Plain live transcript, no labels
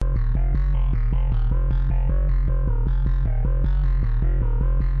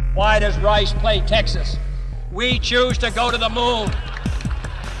Why does Rice play Texas? We choose to go to the moon.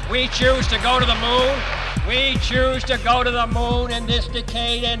 We choose to go to the moon. We choose to go to the moon in this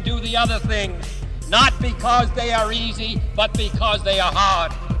decade and do the other things, not because they are easy, but because they are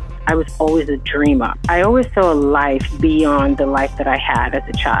hard. I was always a dreamer. I always saw a life beyond the life that I had as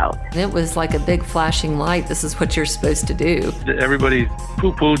a child. It was like a big flashing light. This is what you're supposed to do. Everybody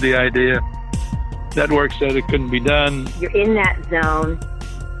poo-pooed the idea. Network said it couldn't be done. You're in that zone,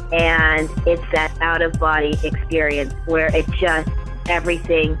 and it's that out-of-body experience where it just,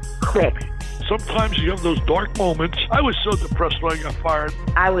 everything clicks. Sometimes you have those dark moments. I was so depressed when I got fired.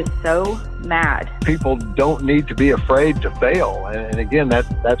 I was so mad. People don't need to be afraid to fail. And again,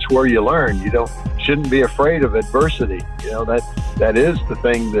 that's where you learn. You shouldn't be afraid of adversity. You know, that is the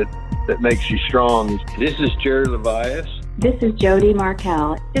thing that makes you strong. This is Jerry Levias. This is Jody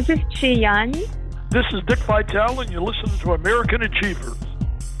Markel. This is Chi Yan. This is Dick Vitale, and you're listening to American Achievers.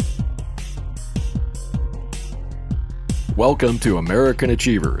 Welcome to American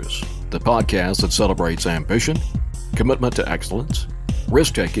Achievers, the podcast that celebrates ambition, commitment to excellence,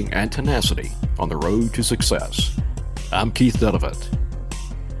 risk-taking, and tenacity on the road to success. I'm Keith Dedevant.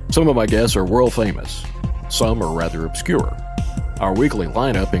 Some of my guests are world famous. Some are rather obscure. Our weekly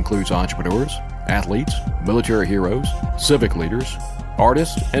lineup includes entrepreneurs, athletes, military heroes, civic leaders,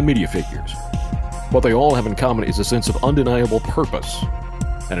 artists, and media figures. What they all have in common is a sense of undeniable purpose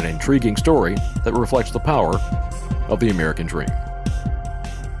and an intriguing story that reflects the power of the American dream.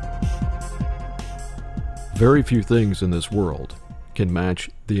 Very few things in this world can match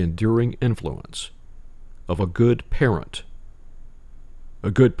the enduring influence of a good parent.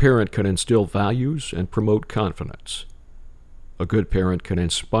 A good parent can instill values and promote confidence. A good parent can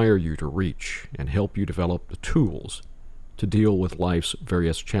inspire you to reach and help you develop the tools to deal with life's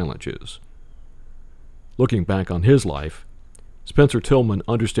various challenges. Looking back on his life, Spencer Tillman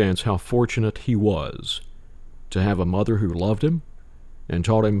understands how fortunate he was to have a mother who loved him and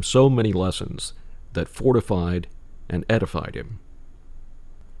taught him so many lessons that fortified and edified him.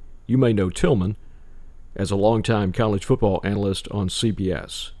 You may know Tillman as a longtime college football analyst on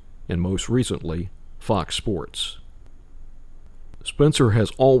CBS and most recently Fox Sports. Spencer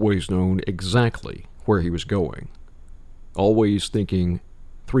has always known exactly where he was going, always thinking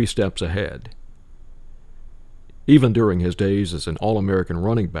 3 steps ahead. Even during his days as an All-American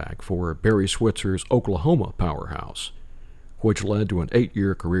running back for Barry Switzer's Oklahoma powerhouse, which led to an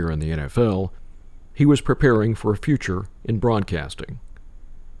 8-year career in the NFL, he was preparing for a future in broadcasting.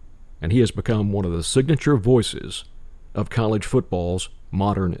 And he has become one of the signature voices of college football's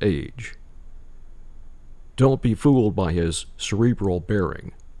modern age. Don't be fooled by his cerebral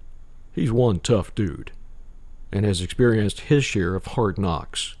bearing. He's one tough dude and has experienced his share of hard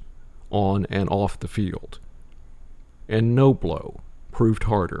knocks on and off the field. And no blow proved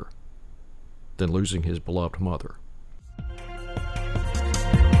harder than losing his beloved mother.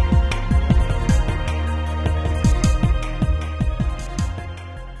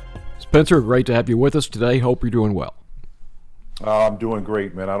 Spencer, great to have you with us today. Hope you're doing well. I'm doing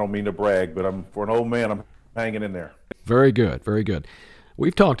great, man. I don't mean to brag, but for an old man, I'm hanging in there. Very good, very good.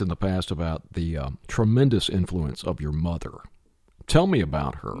 We've talked in the past about the tremendous influence of your mother. Tell me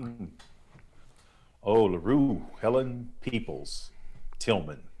about her. Oh, LaRue, Helen Peoples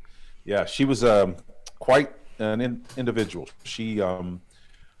Tillman. Yeah, she was quite an individual. She,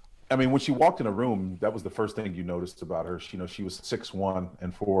 when she walked in a room, that was the first thing you noticed about her. She was 6'1",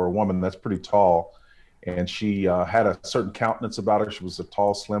 and for a woman, that's pretty tall. And she had a certain countenance about her. She was a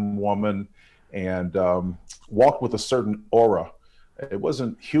tall, slim woman and walked with a certain aura. It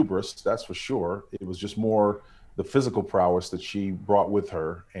wasn't hubris, that's for sure. It was just more the physical prowess that she brought with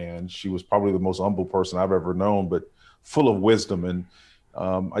her. And she was probably the most humble person I've ever known, but full of wisdom. And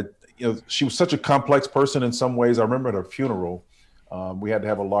she was such a complex person in some ways. I remember at her funeral, we had to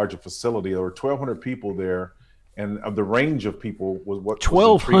have a larger facility. There were 1,200 people there, and of the range of people was what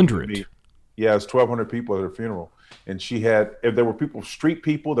 1,200. Yeah, it was 1,200 people at her funeral. And she had, if there were people, street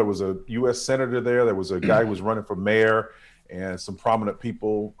people, there was a U.S. senator there. There was a guy who was running for mayor, and some prominent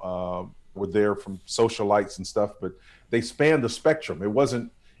people were there from socialites and stuff. But they spanned the spectrum. It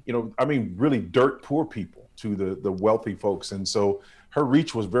wasn't, really dirt poor people to the wealthy folks. And so her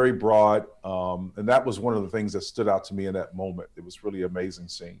reach was very broad. And that was one of the things that stood out to me in that moment. It was really amazing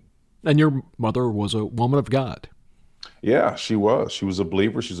seeing. And your mother was a woman of God. Yeah, she was. She was a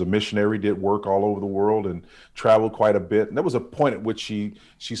believer. She's a missionary, did work all over the world and traveled quite a bit. And there was a point at which she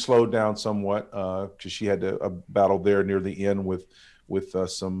slowed down somewhat because she had a battle there near the end with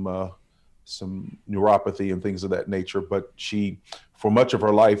some neuropathy and things of that nature. But she, for much of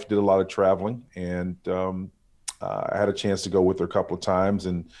her life, did a lot of traveling. And I had a chance to go with her a couple of times,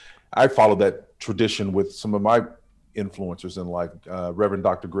 and I followed that tradition with some of my influencers in life. Reverend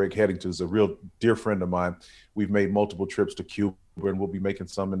Dr. Greg Headington is a real dear friend of mine. We've made multiple trips to Cuba, and we'll be making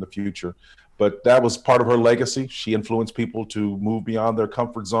some in the future. But that was part of her legacy. She influenced people to move beyond their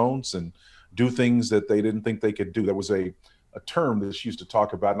comfort zones and do things that they didn't think they could do. That was a term that she used to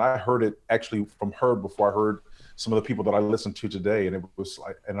talk about, and I heard it actually from her before I heard some of the people that I listened to today. And it was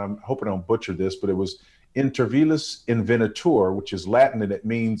like, and I'm hoping I don't butcher this, but it was inter vilis invenitur, which is Latin, and it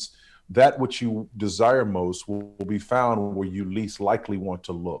means that which you desire most will be found where you least likely want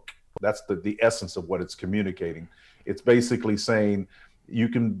to look. That's the essence of what it's communicating. It's basically saying you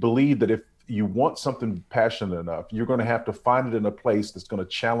can believe that if you want something passionate enough, you're going to have to find it in a place that's going to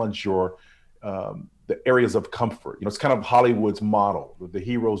challenge your the areas of comfort. You know, it's kind of Hollywood's model, the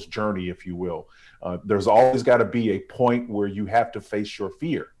hero's journey, if you will. There's always got to be a point where you have to face your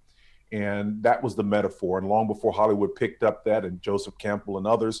fear. And that was the metaphor. And long before Hollywood picked up that, and Joseph Campbell and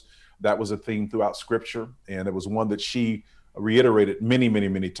others, that was a theme throughout Scripture. And it was one that she reiterated many, many,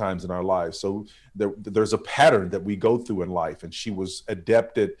 many times in our lives. So there's a pattern that we go through in life. And she was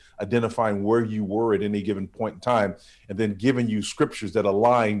adept at identifying where you were at any given point in time, and then giving you scriptures that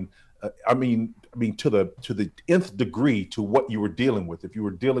align I mean, to the nth degree to what you were dealing with. If you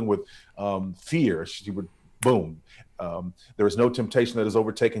were dealing with fear, she would, boom. There is no temptation that has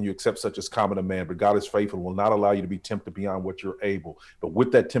overtaken you except such as common to man, but God is faithful and will not allow you to be tempted beyond what you're able. But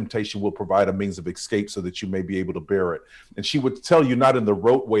with that temptation will provide a means of escape so that you may be able to bear it. And she would tell you, not in the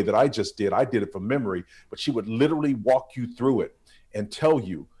rote way that I just did. I did it from memory, but she would literally walk you through it and tell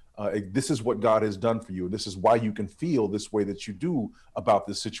you, this is what God has done for you. This is why you can feel this way that you do about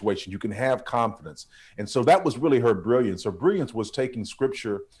this situation. You can have confidence. And so that was really her brilliance. Her brilliance was taking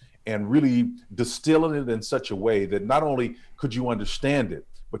scripture and really distilling it in such a way that not only could you understand it,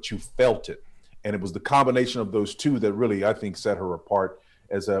 but you felt it. And it was the combination of those two that really, I think, set her apart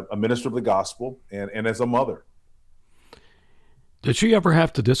as a minister of the gospel and as a mother. Did she ever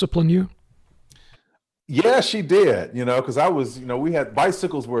have to discipline you? Yeah, she did, because I was, we had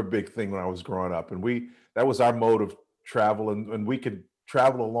bicycles were a big thing when I was growing up, and that was our mode of travel, and we could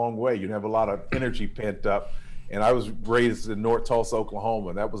travel a long way. You'd have a lot of energy pent up. And I was raised in North Tulsa, Oklahoma,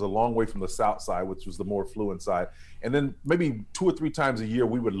 and that was a long way from the South Side, which was the more affluent side. And then maybe 2 or 3 times a year,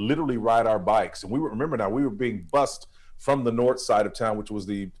 we would literally ride our bikes. And we were being bused from the north side of town, which was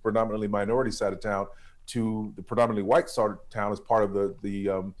the predominantly minority side of town, to the predominantly white side of town as part of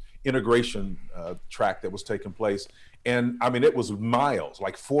the integration track that was taking place. And I mean, it was miles,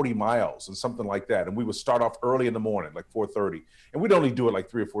 like 40 miles and something like that. And we would start off early in the morning, like 4:30. And we'd only do it like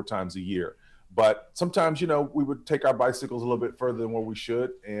 3 or 4 times a year. But sometimes, we would take our bicycles a little bit further than where we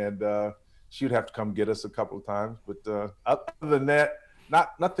should. And she would have to come get us a couple of times. But other than that,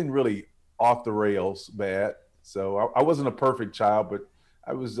 nothing really off the rails bad. So I wasn't a perfect child, but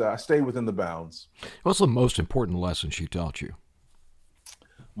I stayed within the bounds. What's the most important lesson she taught you?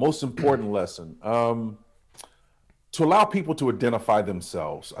 Most important lesson, to allow people to identify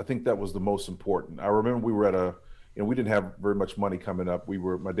themselves. I think that was the most important. I remember we were at we didn't have very much money coming up.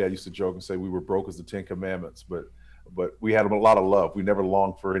 My dad used to joke and say we were broke as the 10 Commandments, but we had a lot of love. We never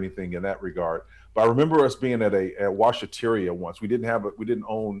longed for anything in that regard. But I remember us being at a washateria once. We didn't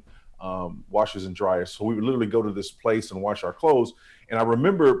own washers and dryers, so we would literally go to this place and wash our clothes. And I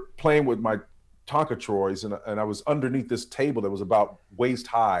remember playing with my Tonka Troys, and I was underneath this table that was about waist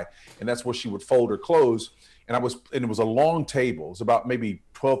high, and that's where she would fold her clothes. And it was a long table. It was about maybe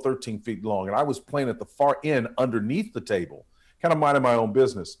 12, 13 feet long. And I was playing at the far end underneath the table, kind of minding my own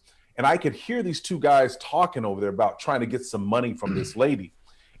business. And I could hear these 2 guys talking over there about trying to get some money from this lady.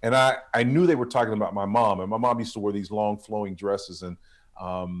 And I knew they were talking about my mom. And my mom used to wear these long flowing dresses. And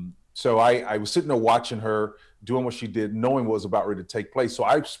so I was sitting there watching her doing what she did, knowing what was about ready to take place. So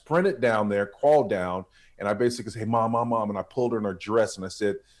I sprinted down there, crawled down, and I basically said, "Hey, mom." And I pulled her in her dress and I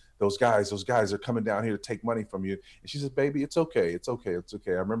said, those guys are coming down here to take money from you. And she says, "Baby, it's okay. It's okay. It's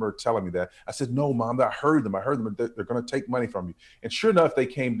okay." I remember her telling me that. I said, "No, Mom, I heard them. They're going to take money from you." And sure enough, they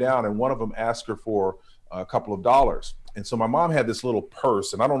came down, and one of them asked her for a couple of dollars. And so my mom had this little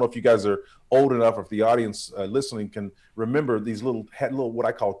purse, and I don't know if you guys are old enough, or if the audience listening can remember these had little what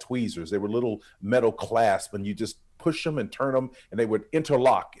I call tweezers. They were little metal clasps, and you just push them and turn them, and they would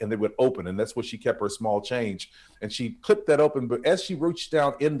interlock and they would open. And that's where she kept her small change. And she clipped that open. But as she reached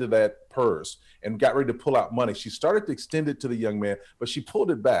down into that purse and got ready to pull out money, she started to extend it to the young man, but she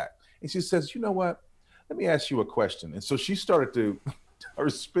pulled it back. And she says, "You know what? Let me ask you a question." And so she started to her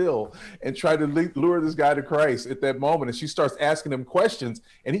spill and try to lure this guy to Christ at that moment. And she starts asking him questions,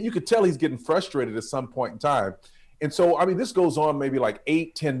 and you could tell he's getting frustrated at some point in time. And so, I mean, this goes on maybe like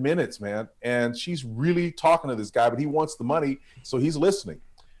 8-10 minutes, man. And she's really talking to this guy, but he wants the money. So he's listening.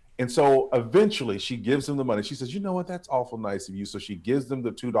 And so eventually she gives him the money. She says, you know what? That's awful nice of you. So she gives them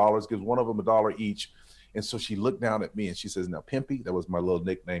the $2, gives one of them $1 each. And so she looked down at me and she says, now, Pimpy, that was my little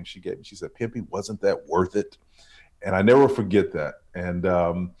nickname she gave me. She said, Pimpy, wasn't that worth it? And I never forget that. And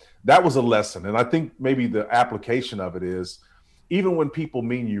that was a lesson. And I think maybe the application of it is, even when people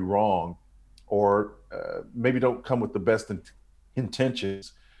mean you wrong or maybe don't come with the best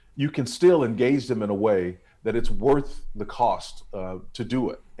intentions, you can still engage them in a way that it's worth the cost to do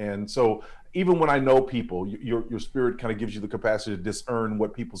it. And so even when I know people, your spirit kind of gives you the capacity to discern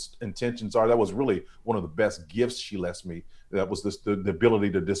what people's intentions are. That was really one of the best gifts she left me. That was the ability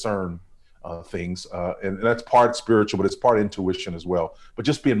to discern things. And that's part spiritual, but it's part intuition as well. But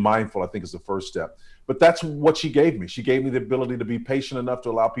just being mindful, I think, is the first step. But that's what she gave me. She gave me the ability to be patient enough to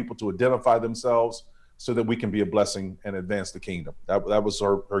allow people to identify themselves so that we can be a blessing and advance the kingdom. That was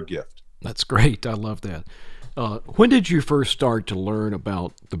her gift. That's great. I love that. When did you first start to learn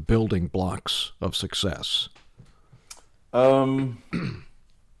about the building blocks of success? I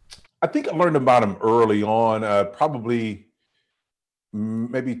think I learned about them early on, probably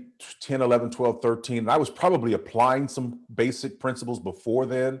maybe 10, 11, 12, 13. I was probably applying some basic principles before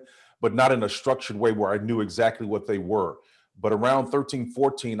then, but not in a structured way where I knew exactly what they were. But around 13,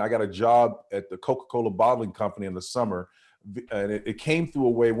 14, I got a job at the Coca-Cola bottling company in the summer. And it came through a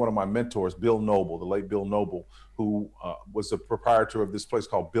way, one of my mentors, Bill Noble, the late Bill Noble, who was the proprietor of this place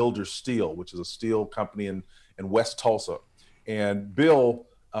called Builder Steel, which is a steel company in West Tulsa. And Bill,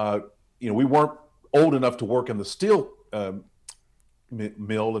 we weren't old enough to work in the steel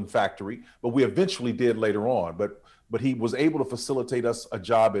mill and factory, but we eventually did later on. But he was able to facilitate us a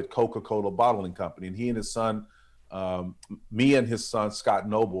job at Coca-Cola Bottling Company. And he and his son, me and his son, Scott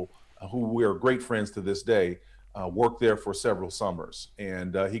Noble, who we are great friends to this day, worked there for several summers.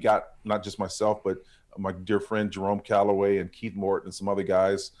 And he got not just myself, but my dear friend Jerome Calloway and Keith Morton and some other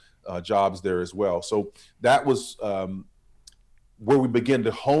guys jobs there as well. So that was where we began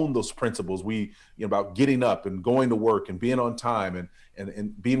to hone those principles. About getting up and going to work and being on time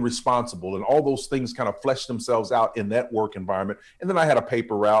and being responsible, and all those things kind of fleshed themselves out in that work environment. And then I had a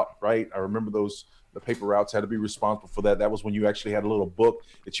paper route, right? I remember the paper routes had to be responsible for that. That was when you actually had a little book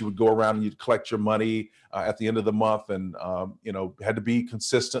that you would go around and you'd collect your money at the end of the month, and had to be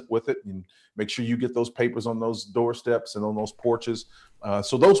consistent with it and make sure you get those papers on those doorsteps and on those porches.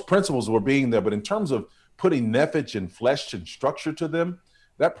 So those principles were being there, but in terms of putting nefage and flesh and structure to them,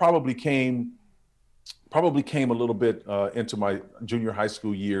 that probably came a little bit into my junior high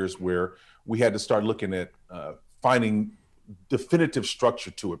school years, where we had to start looking at finding definitive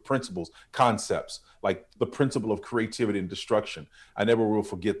structure to it, principles, concepts, like the principle of creativity and destruction. I never will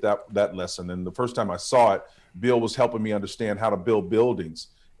forget that lesson. And the first time I saw it, Bill was helping me understand how to build buildings.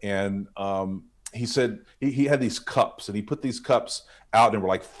 And he said he had these cups, and he put these cups out, and were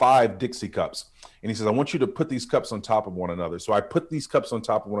like 5 Dixie cups. And he says, I want you to put these cups on top of one another. So I put these cups on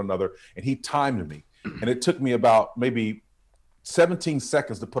top of one another, and he timed me. And it took me about maybe 17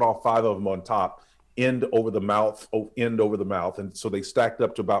 seconds to put all 5 of them on top, end over the mouth. And so they stacked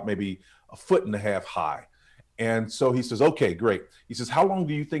up to about maybe 1.5 feet high. And so he says, okay, great. He says, how long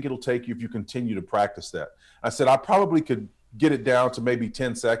do you think it'll take you if you continue to practice that? I said, I probably could get it down to maybe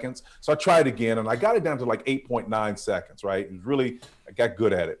 10 seconds. So I tried again, and I got it down to like 8.9 seconds, right? It was really, I got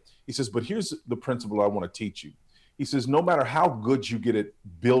good at it. He says, but here's the principle I want to teach you. He says, no matter how good you get at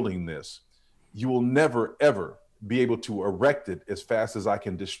building this, you will never, ever be able to erect it as fast as I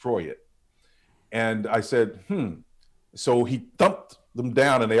can destroy it. And I said, So he thumped them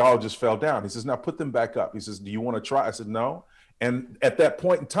down, and they all just fell down. He says, now put them back up. He says, do you want to try? I said, no. And at that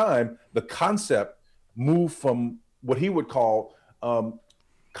point in time, the concept moved from what he would call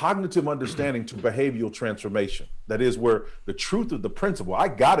cognitive understanding to behavioral transformation. That is where the truth of the principle, I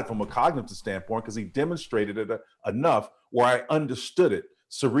got it from a cognitive standpoint because he demonstrated it enough where I understood it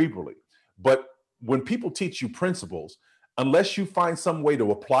cerebrally. But when people teach you principles, unless you find some way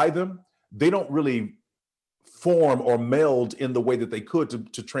to apply them, they don't really form or meld in the way that they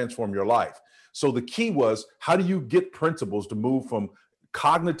could to transform your life. So the key was, how do you get principles to move from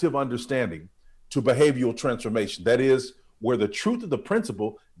cognitive understanding to behavioral transformation? That is where the truth of the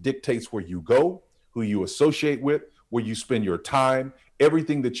principle dictates where you go, who you associate with, where you spend your time.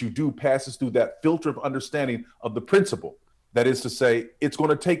 Everything that you do passes through that filter of understanding of the principle. That is to say, it's going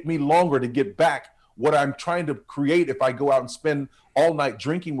to take me longer to get back what I'm trying to create if I go out and spend all night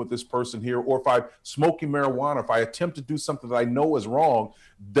drinking with this person here, or if I'm smoking marijuana, if I attempt to do something that I know is wrong.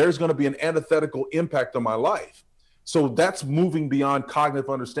 There's going to be an antithetical impact on my life. So that's moving beyond cognitive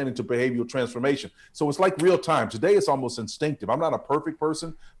understanding to behavioral transformation. So it's like real time. Today it's almost instinctive. I'm not a perfect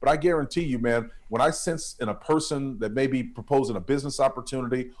person, but I guarantee you, man, when I sense in a person that may be proposing a business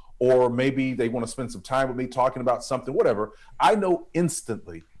opportunity, or maybe they want to spend some time with me talking about something, whatever, I know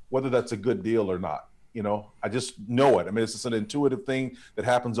instantly whether that's a good deal or not. You know, I just know it. I mean, it's just an intuitive thing that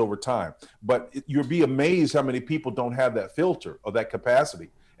happens over time. But you'll be amazed how many people don't have that filter or that capacity.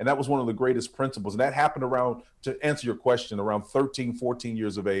 And that was one of the greatest principles. And that happened around, to answer your question, around 13, 14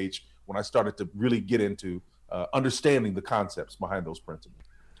 years of age, when I started to really get into understanding the concepts behind those principles.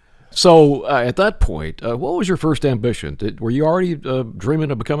 So at that point, what was your first ambition? Were you already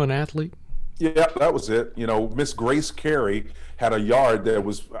dreaming of becoming an athlete? Yeah, that was it. You know, Miss Grace Carey had a yard that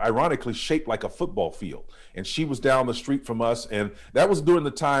was ironically shaped like a football field. And she was down the street from us. And that was during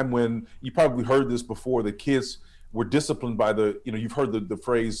the time when, you probably heard this before, the kids were disciplined by you've heard the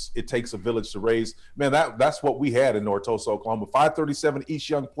phrase, it takes a village to raise. Man, that's what we had in North Tulsa, Oklahoma. 537 East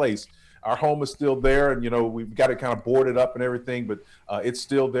Young Place. Our home is still there. And, we've got it kind of boarded up and everything, but it's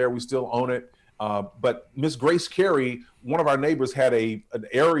still there. We still own it. But Miss Grace Carey, one of our neighbors, had an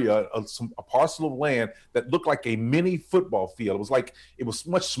area, a parcel of land that looked like a mini football field. It was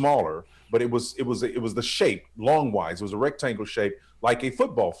much smaller, but it was the shape, long-wise. It was a rectangle shape, like a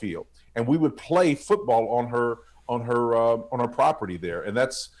football field. And we would play football on her property there. And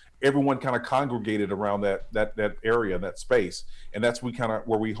that's everyone kind of congregated around that area, that space. And that's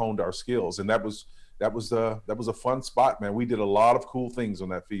where we honed our skills. And that was a fun spot, man. We did a lot of cool things on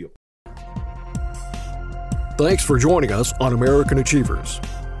that field. Thanks for joining us on American Achievers.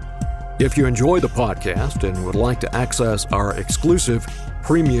 If you enjoy the podcast and would like to access our exclusive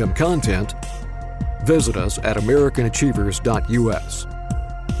premium content, visit us at americanachievers.us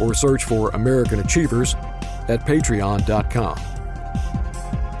or search for American Achievers at patreon.com.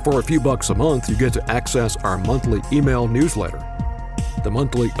 For a few bucks a month, you get to access our monthly email newsletter, the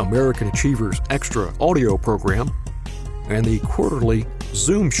monthly American Achievers Extra audio program, and the quarterly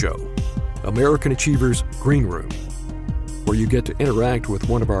Zoom show, American Achievers Green Room, where you get to interact with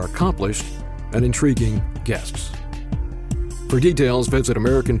one of our accomplished and intriguing guests. For details, visit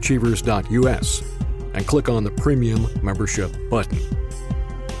americanachievers.us and click on the Premium Membership button.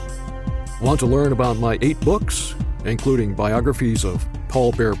 Want to learn about my 8 books, including biographies of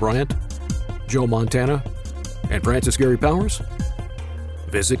Paul Bear Bryant, Joe Montana, and Francis Gary Powers?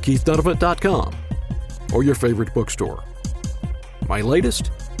 Visit KeithDonovan.com or your favorite bookstore. My latest,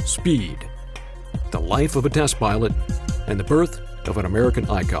 Speed, The Life of a Test Pilot and the Birth of an American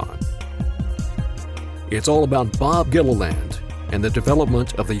Icon. It's all about Bob Gilliland and the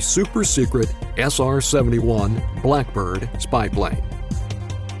development of the super-secret SR-71 Blackbird spy plane.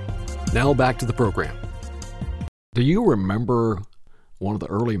 Now back to the program. Do you remember one of the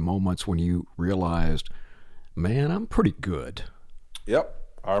early moments when you realized, man, I'm pretty good? Yep.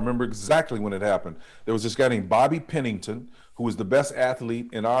 I remember exactly when it happened. There was this guy named Bobby Pennington, who was the best athlete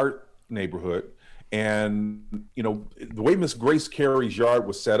in our neighborhood. And, the way Miss Grace Carey's yard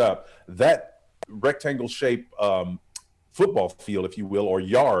was set up, that rectangle-shaped football field, if you will, or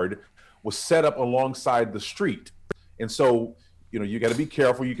yard, was set up alongside the street. And so, you got to be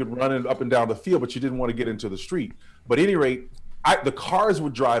careful. You could run it up and down the field, but you didn't want to get into the street. But at any rate, the cars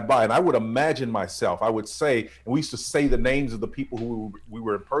would drive by, and I would imagine myself. I would say, and we used to say the names of the people who we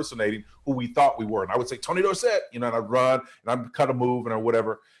were impersonating, who we thought we were. And I would say, Tony Dorsett, and I'd run, and I'd cut a move, or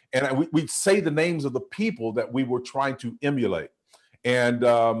whatever. And we'd say the names of the people that we were trying to emulate. And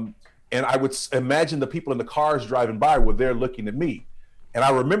I would imagine the people in the cars driving by were there looking at me. And I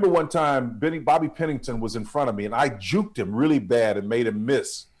remember one time, Bobby Pennington was in front of me, and I juked him really bad and made him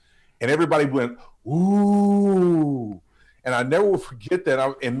miss. And everybody went, ooh. And I never will forget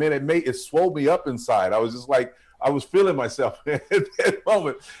that. It swelled me up inside. I was just like, I was feeling myself at that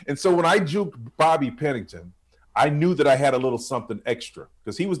moment. And so when I juked Bobby Pennington, I knew that I had a little something extra,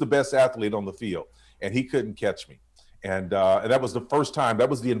 because he was the best athlete on the field and he couldn't catch me. And that was the first time, that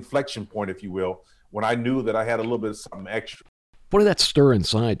was the inflection point, if you will, when I knew that I had a little bit of something extra. What did that stir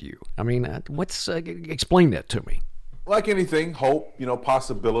inside you? I mean, explain that to me. Like anything, hope,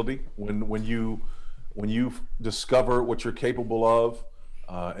 possibility. When you discover what you're capable of,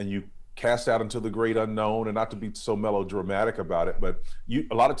 and you cast out into the great unknown, and not to be so melodramatic about it, but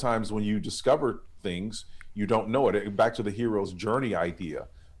a lot of times when you discover things, you don't know it. Back to the hero's journey idea.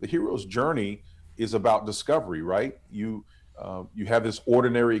 The hero's journey is about discovery, right? You have this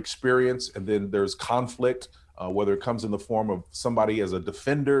ordinary experience, and then there's conflict, whether it comes in the form of somebody as a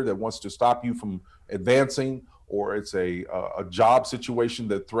defender that wants to stop you from advancing, or it's a job situation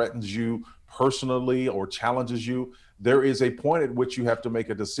that threatens you personally or challenges you. There is a point at which you have to make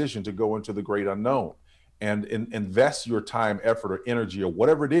a decision to go into the great unknown. and invest your time, effort, or energy, or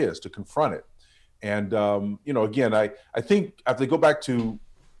whatever it is to confront it. And, again, I think I have to go back to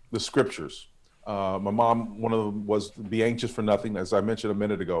the scriptures. My mom, one of them was be anxious for nothing, as I mentioned a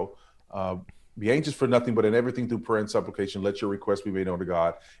minute ago. Be anxious for nothing, but in everything through prayer and supplication, let your requests be made known to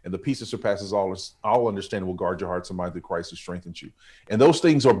God. And the peace that surpasses all understanding will guard your hearts and mind through Christ who strengthens you. And those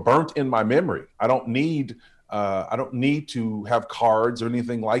things are burnt in my memory. I don't need to have cards or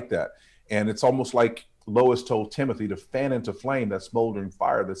anything like that. And it's almost like Lois told Timothy to fan into flame that smoldering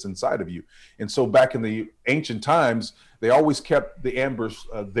fire that's inside of you. And so back in the ancient times, they always kept the embers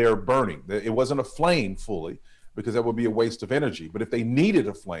there burning. It wasn't a flame fully, because that would be a waste of energy. But if they needed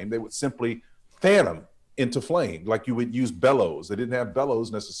a flame, they would simply fan them into flame, like you would use bellows. They didn't have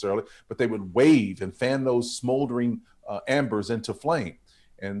bellows necessarily, but they would wave and fan those smoldering embers into flame.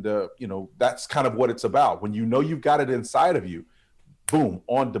 And, that's kind of what it's about. When you know you've got it inside of you, boom,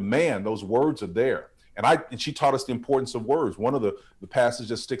 on demand, those words are there. And she taught us the importance of words. One of the passages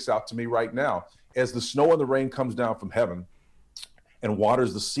that sticks out to me right now, as the snow and the rain comes down from heaven and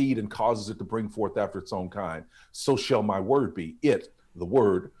waters the seed and causes it to bring forth after its own kind, so shall my word be. It, the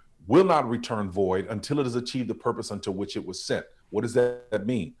word, will not return void until it has achieved the purpose unto which it was sent. What does that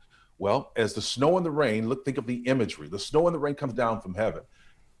mean? Well, as the snow and the rain, think of the imagery. The snow and the rain comes down from heaven,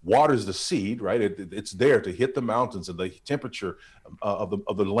 waters the seed, right? It's there to hit the mountains, and the temperature of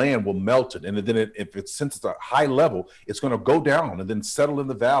the land will melt it. And then since it's a high level, it's going to go down and then settle in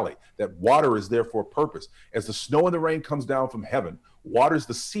the valley. That water is there for a purpose. As the snow and the rain comes down from heaven, waters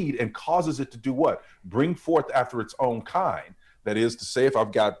the seed and causes it to do what? Bring forth after its own kind. That is to say, if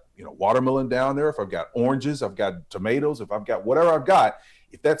I've got watermelon down there, if I've got oranges, I've got tomatoes, if I've got whatever I've got,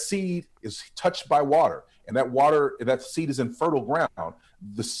 if that seed is touched by water and that seed is in fertile ground,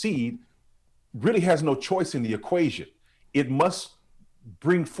 the seed really has no choice in the equation. It must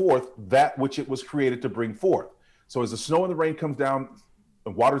bring forth that which it was created to bring forth. So as the snow and the rain comes down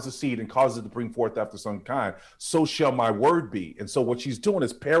and waters the seed and causes it to bring forth after some kind, so shall my word be. And so what she's doing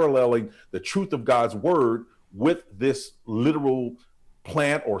is paralleling the truth of God's word with this literal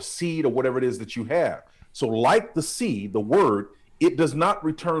plant or seed or whatever it is that you have. So like the seed, the word, it does not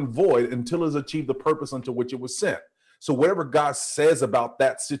return void until it has achieved the purpose unto which it was sent. So whatever God says about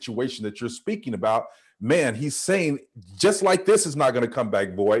that situation that you're speaking about, man, he's saying just like this is not going to come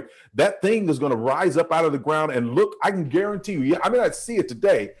back void. That thing is going to rise up out of the ground and look, I can guarantee you, I may not see it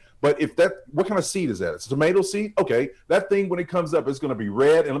today, but what kind of seed is that? It's a tomato seed? Okay, that thing, when it comes up, it's going to be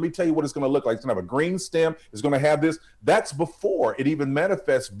red. And let me tell you what it's going to look like. It's going to have a green stem. It's going to have this. That's before it even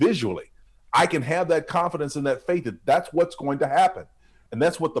manifests visually. I can have that confidence and that faith that that's what's going to happen. And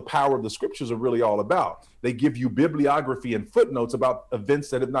that's what the power of the scriptures are really all about. They give you bibliography and footnotes about events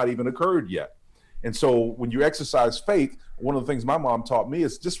that have not even occurred yet. And so when you exercise faith, one of the things my mom taught me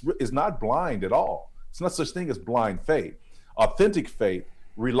is not blind at all. It's not such thing as blind faith. Authentic faith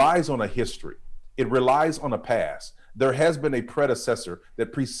relies on a history. It relies on a past. There has been a predecessor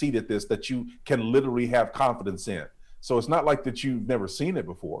that preceded this that you can literally have confidence in. So it's not like that you've never seen it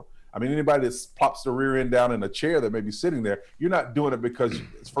before. I mean, anybody that plops the rear end down in a chair that may be sitting there, you're not doing it because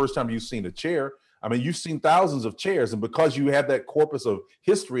it's the first time you've seen a chair. I mean, you've seen thousands of chairs, and because you have that corpus of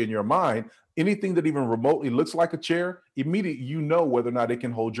history in your mind, anything that even remotely looks like a chair, immediately you know whether or not it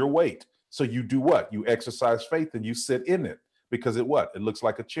can hold your weight. So you do what? You exercise faith and you sit in it because it looks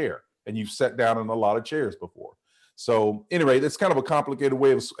like a chair, and you've sat down in a lot of chairs before. So anyway, it's kind of a complicated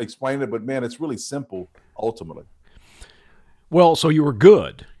way of explaining it, but man, it's really simple ultimately. Well, so you were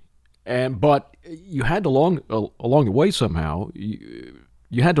good. But you had to along the way somehow,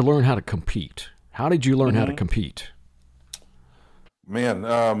 you had to learn how to compete. How did you learn how to compete? Man,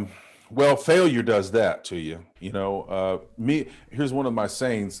 well, failure does that to you. Here's one of my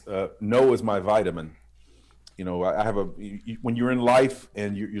sayings, no is my vitamin. I have when you're in life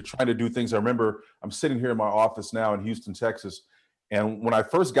and you're trying to do things. I remember I'm sitting here in my office now in Houston, Texas. And when I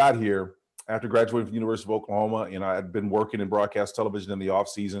first got here, after graduating from the University of Oklahoma, and I had been working in broadcast television in the off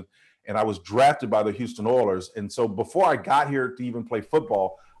season, and I was drafted by the Houston Oilers. And so before I got here to even play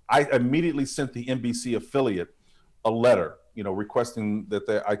football, I immediately sent the NBC affiliate a letter, requesting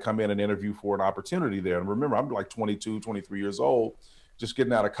that I come in and interview for an opportunity there. And remember, I'm like 22, 23 years old, just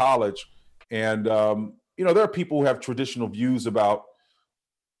getting out of college. And, there are people who have traditional views about,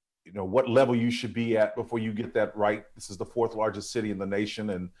 what level you should be at before you get that right. This is the fourth largest city in the nation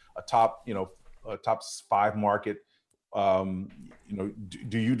and a top 5 market. Do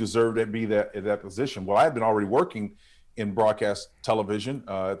you deserve to be in that position? Well, I had been already working in broadcast television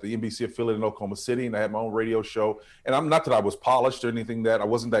at the NBC affiliate in Oklahoma City, and I had my own radio show. And I'm not that I was polished or anything, that I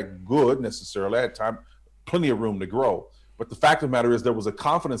wasn't that good necessarily. I had plenty of room to grow. But the fact of the matter is there was a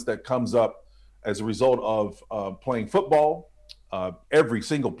confidence that comes up as a result of playing football. Every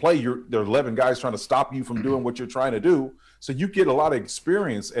single play, there are 11 guys trying to stop you from doing what you're trying to do. So you get a lot of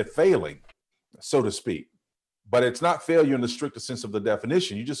experience at failing, so to speak. But it's not failure in the strictest sense of the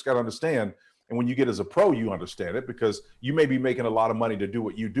definition. You just got to understand. And when you get as a pro, you understand it, because you may be making a lot of money to do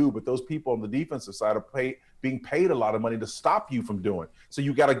what you do, but those people on the defensive side are being paid a lot of money to stop you from doing. So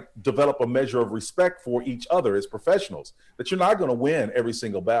you got to develop a measure of respect for each other as professionals, that you're not going to win every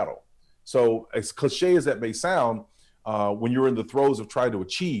single battle. So as cliche as that may sound, when you're in the throes of trying to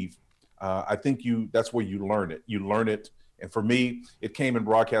achieve, I think that's where you learn it. You learn it. And for me, it came in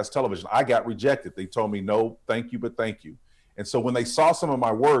broadcast television. I got rejected. They told me, no, thank you, but thank you. And so when they saw some of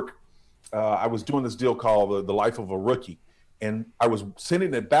my work, I was doing this deal called The Life of a Rookie. And I was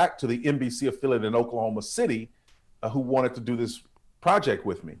sending it back to the NBC affiliate in Oklahoma City who wanted to do this project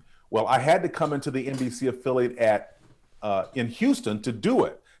with me. Well, I had to come into the NBC affiliate in Houston to do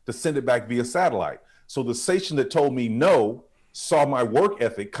it, to send it back via satellite. So the station that told me no saw my work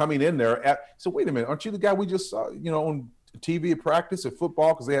ethic coming in there. So wait a minute, aren't you the guy we just saw, on TV at practice at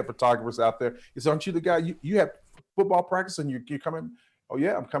football? Because they have photographers out there. He said, aren't you the guy, you have football practice and you're coming? Oh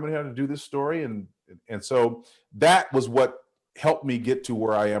yeah, I'm coming here to do this story. And so that was what helped me get to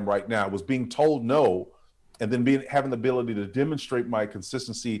where I am right now, was being told no, and then having the ability to demonstrate my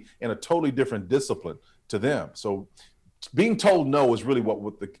consistency in a totally different discipline to them. So being told no is really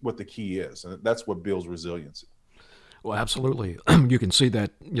what the key is, and that's what builds resiliency. Well, absolutely. You can see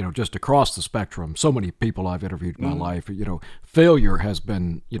that, just across the spectrum. So many people I've interviewed in my life, failure has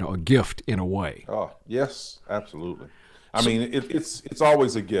been, a gift in a way. Oh, yes, absolutely. I mean, it's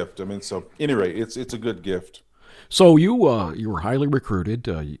always a gift. I mean, so anyway, it's a good gift. So you were highly recruited.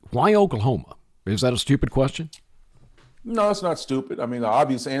 Why Oklahoma? Is that a stupid question? No, it's not stupid. I mean, the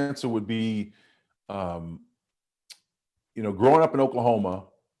obvious answer would be, growing up in Oklahoma,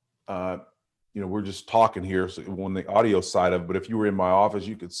 we're just talking here so on the audio side of it, but if you were in my office,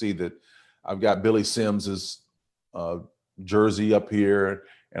 you could see that I've got Billy Sims's jersey up here,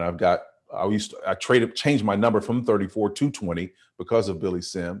 and I changed my number from 34 to 20 because of Billy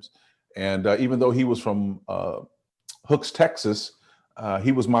Sims. And even though he was from Hooks, Texas,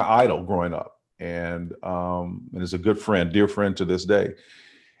 he was my idol growing up, and is a good friend, dear friend to this day.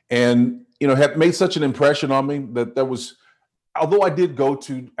 And, had made such an impression on me that was, although I did go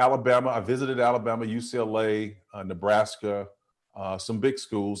to Alabama, I visited Alabama, UCLA, Nebraska, some big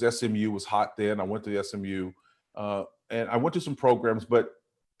schools. SMU was hot then. I went to SMU, and I went to some programs, but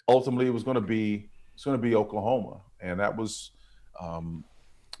ultimately it was going to be Oklahoma, and that was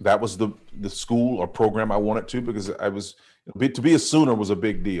the school or program I wanted to, because to be a Sooner was a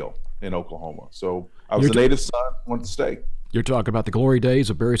big deal in Oklahoma. So I was a native son, wanted to stay. You're talking about the glory days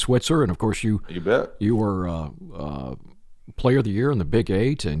of Barry Switzer, and of course you bet you were Player of the Year in the Big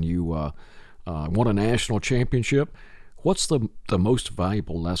Eight, and you won a national championship. What's the most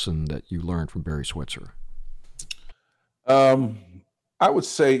valuable lesson that you learned from Barry Switzer? I would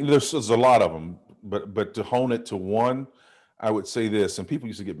say there's a lot of them, but to hone it to one, I would say this, and people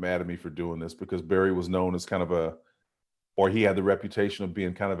used to get mad at me for doing this, because Barry was known as he had the reputation of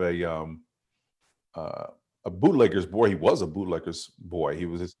being kind of a bootlegger's boy. He was a bootlegger's boy.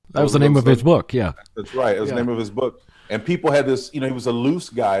 That was the name of his book. Yeah, that's right. It was the name of his book. And people had this, he was a loose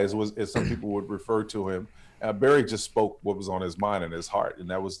guy, as some people would refer to him. Barry just spoke what was on his mind and his heart. And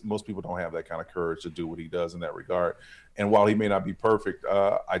most people don't have that kind of courage to do what he does in that regard. And while he may not be perfect,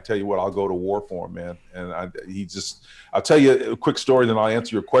 I tell you what, I'll go to war for him, man. And I'll tell you a quick story, then I'll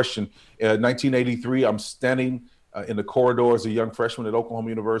answer your question. 1983, I'm standing in the corridor as a young freshman at Oklahoma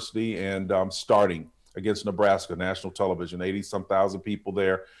University, and I'm starting against Nebraska, national television, 80-some thousand people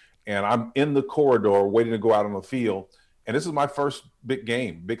there. And I'm in the corridor waiting to go out on the field. And this is my first big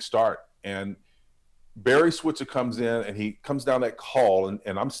game, big start. And Barry Switzer comes in, and he comes down that hall,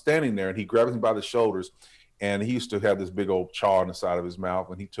 and I'm standing there, and he grabs me by the shoulders. And he used to have this big old chaw on the side of his mouth,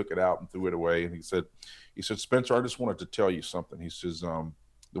 and he took it out and threw it away. And he said, Spencer, I just wanted to tell you something. He says,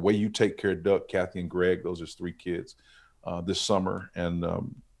 the way you take care of Duck, Kathy, and Greg, those are 3 kids, this summer. And,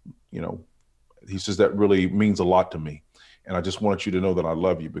 he says, that really means a lot to me. And I just want you to know that I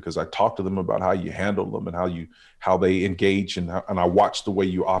love you, because I talked to them about how you handle them and how they engage, and I watch the way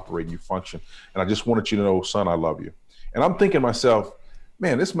you operate and you function. And I just wanted you to know, son, I love you. And I'm thinking to myself,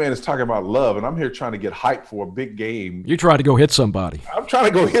 man, this man is talking about love, and I'm here trying to get hyped for a big game. You try to go hit somebody. I'm trying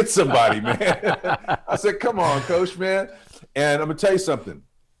to go hit somebody, man. I said, come on, coach, man. And I'm going to tell you something.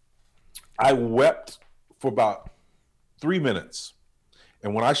 I wept for about 3 minutes.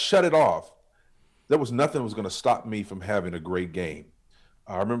 And when I shut it off, there was nothing that was going to stop me from having a great game.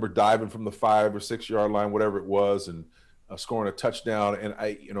 I remember diving from the 5 or 6 yard line, whatever it was, and scoring a touchdown. And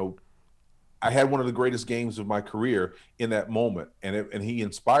I had one of the greatest games of my career in that moment, and he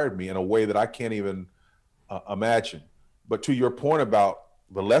inspired me in a way that I can't even imagine. But to your point about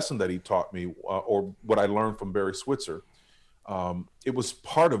the lesson that he taught me, or what I learned from Barry Switzer, it was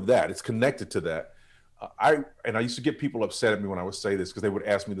part of that. It's connected to that. I used to get people upset at me when I would say this, because they would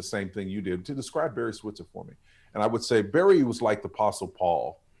ask me the same thing you did, to describe Barry Switzer for me. And I would say Barry was like the Apostle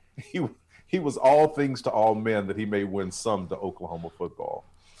Paul. He was all things to all men, that he may win some to Oklahoma football.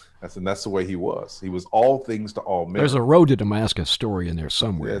 That's the way he was. He was all things to all men. There's a road to Damascus story in there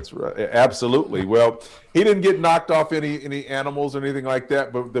somewhere. That's right. Absolutely. Well, he didn't get knocked off any animals or anything like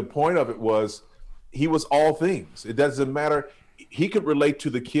that. But the point of it was, he was all things. It doesn't matter. He could relate to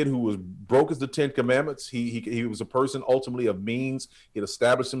the kid who was broke as the 10 Commandments. He was a person ultimately of means. He had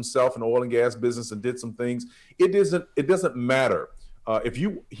established himself in the oil and gas business and did some things. It doesn't matter. If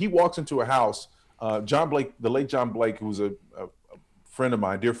he walks into a house, John Blake, the late John Blake, who was a friend of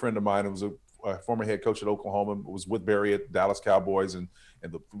mine, dear friend of mine, who was a former head coach at Oklahoma, was with Barry at Dallas Cowboys and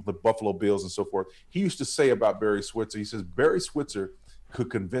the Buffalo Bills and so forth. He used to say about Barry Switzer, he says, Barry Switzer could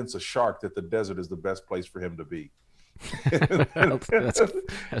convince a shark that the desert is the best place for him to be.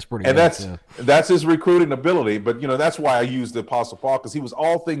 that's pretty and good, that's his recruiting ability. But that's why I use the Apostle Paul, because he was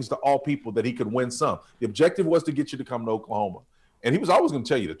all things to all people, that he could win some. The objective was to get you to come to Oklahoma, and he was always going to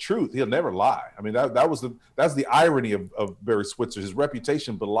tell you the truth. He'll never lie. I mean, that's the irony of Barry Switzer. His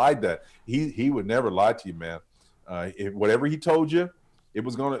reputation belied that. He would never lie to you, man. Whatever he told you, he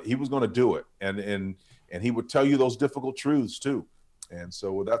was gonna do it, and he would tell you those difficult truths too. And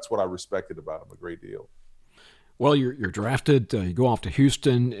so that's what I respected about him a great deal. Well, you're drafted, you go off to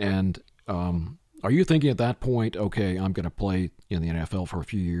Houston, and are you thinking at that point, okay, I'm going to play in the NFL for a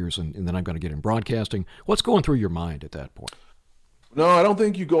few years, and then I'm going to get in broadcasting? What's going through your mind at that point? No, I don't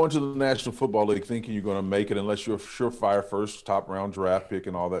think you go into the National Football League thinking you're going to make it unless you're a surefire first top-round draft pick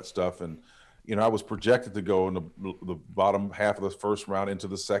and all that stuff. And, I was projected to go in the bottom half of the first round into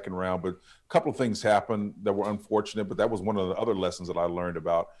the second round, but a couple of things happened that were unfortunate, but that was one of the other lessons that I learned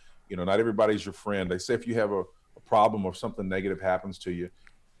about, not everybody's your friend. They say if you have a problem or something negative happens to you,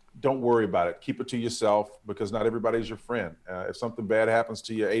 don't worry about it. Keep it to yourself, because not everybody's your friend. If something bad happens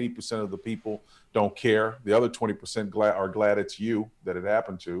to you, 80% of the people don't care. The other 20% are glad it's you that it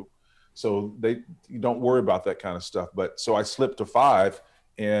happened to. So you don't worry about that kind of stuff. But so I slipped to 5,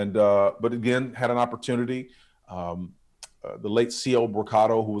 and but again had an opportunity. The late C.O.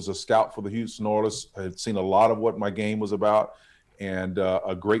 Brocado, who was a scout for the Houston Oilers, had seen a lot of what my game was about. And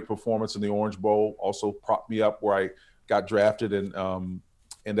a great performance in the Orange Bowl also propped me up where I got drafted, and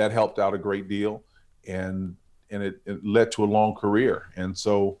that helped out a great deal, and it led to a long career. And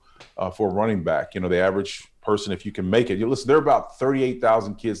so for a running back, the average person, if you can make it, listen, there are about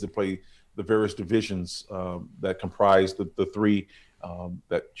 38,000 kids that play the various divisions that comprise the 3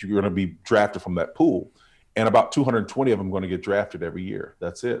 that you're going to be drafted from that pool, and about 220 of them are going to get drafted every year.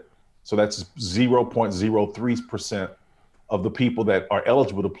 That's it. So that's 0.03% of the people that are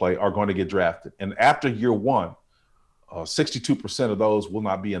eligible to play are going to get drafted. And after year 1, 62% of those will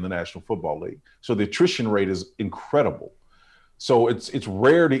not be in the National Football League. So the attrition rate is incredible. So it's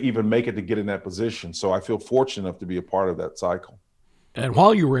rare to even make it to get in that position. So I feel fortunate enough to be a part of that cycle. And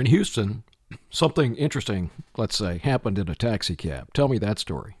while you were in Houston, something interesting, let's say, happened in a taxi cab. Tell me that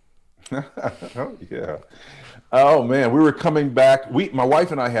story. Oh, yeah. Oh, man, we were coming back. My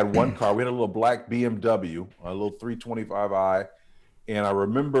wife and I had one car. We had a little black BMW, a little 325i. And I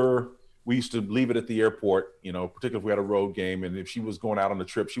remember we used to leave it at the airport, particularly if we had a road game. And if she was going out on the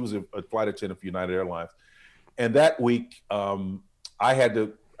trip, she was a flight attendant for United Airlines. And that week, I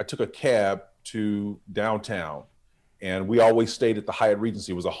took a cab to downtown. And we always stayed at the Hyatt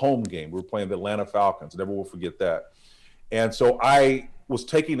Regency. It was a home game. We were playing the Atlanta Falcons. Never will forget that. And so I was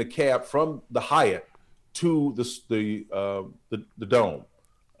taking a cab from the Hyatt to the dome,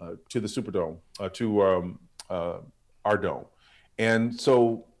 to the Superdome, to our dome. And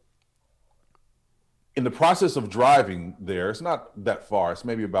so in the process of driving there, it's not that far. It's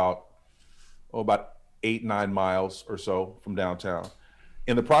maybe about 8-9 miles or so from downtown.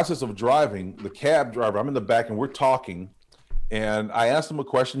 In the process of driving, the cab driver, I'm in the back and we're talking, and I asked him a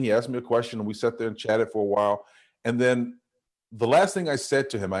question. He asked me a question, and we sat there and chatted for a while. And then the last thing I said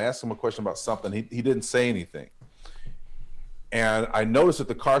to him, I asked him a question about something. He didn't say anything. And I noticed that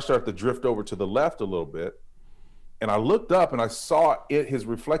the car started to drift over to the left a little bit. And I looked up and I saw his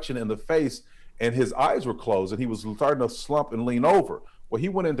reflection in the face, and his eyes were closed and he was starting to slump and lean over. Well, he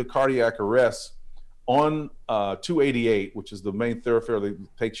went into cardiac arrest on 288, which is the main thoroughfare that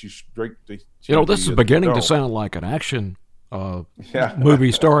takes you straight to this is beginning to sound like an action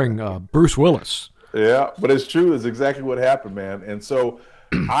movie starring Bruce Willis. Yeah, but it's true. It's exactly what happened, man. And so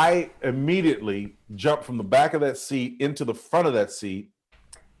I immediately jumped from the back of that seat into the front of that seat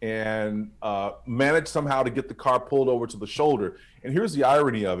and managed somehow to get the car pulled over to the shoulder. And here's the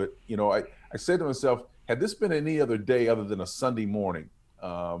irony of it. You know, I said to myself, had this been any other day other than a Sunday morning,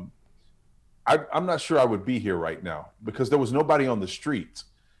 I'm not sure I would be here right now, because there was nobody on the streets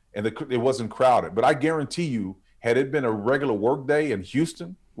and it wasn't crowded. But I guarantee you, had it been a regular work day in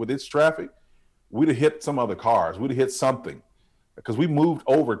Houston with its traffic, we'd have hit some other cars. We'd have hit something, because we moved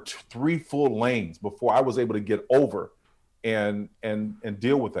over 3 full lanes before I was able to get over and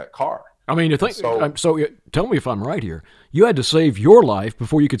deal with that car. I mean, so tell me if I'm right here. You had to save your life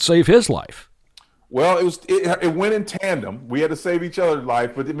before you could save his life. Well, it went in tandem. We had to save each other's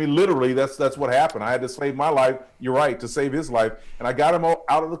life, but I mean, literally, that's what happened. I had to save my life. You're right, to save his life, and I got him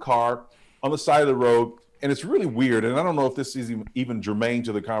out of the car on the side of the road. And it's really weird, and I don't know if this is even germane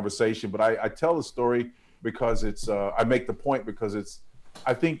to the conversation, but I tell the story because it's I make the point because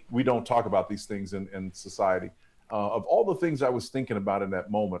I think we don't talk about these things in society. Of all the things I was thinking about in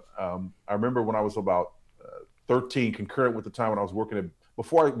that moment, I remember when I was about 13, concurrent with the time when I was working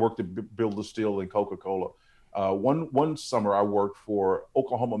before I worked at Build the Steel and Coca-Cola. One summer I worked for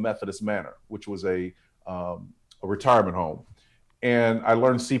Oklahoma Methodist Manor, which was a retirement home, and I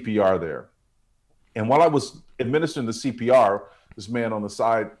learned CPR there. And while I was administering the CPR, this man on the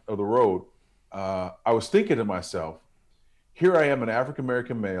side of the road, I was thinking to myself, here I am, an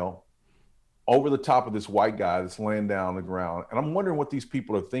African-American male, over the top of this white guy that's laying down on the ground. And I'm wondering what these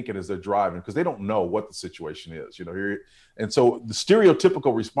people are thinking as they're driving, because they don't know what the situation is, you know. And so the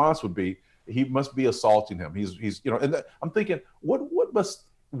stereotypical response would be, he must be assaulting him. He's you know, and I'm thinking, what must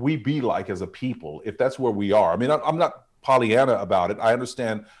we be like as a people if that's where we are? I mean, I'm not Pollyanna about it. I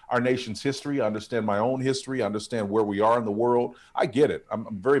understand our nation's history. I understand my own history. I understand where we are in the world. I get it.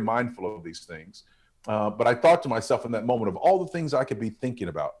 I'm very mindful of these things. But I thought to myself in that moment, of all the things I could be thinking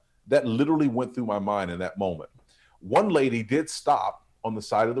about, that literally went through my mind in that moment. One lady did stop on the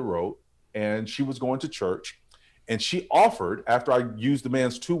side of the road, and she was going to church, and she offered, after I used the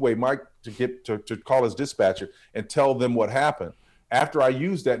man's two-way mic to call his dispatcher and tell them what happened. After I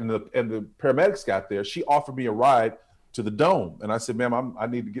used that and the paramedics got there, she offered me a ride to the Dome. And I said, ma'am, I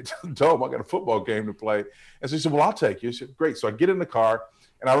need to get to the Dome. I got a football game to play. And so she said, well, I'll take you. She said, great. So I get in the car,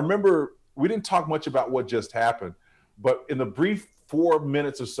 and I remember we didn't talk much about what just happened, but in the brief 4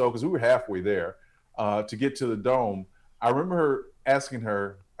 minutes or so, because we were halfway there to get to the Dome, I remember her asking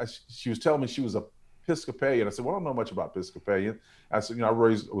her, she was telling me she was a Episcopalian. I said, well, I don't know much about Episcopalian. I said, you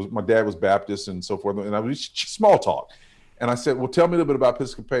know, my dad was Baptist and so forth. And I was small talk. And I said, well, tell me a little bit about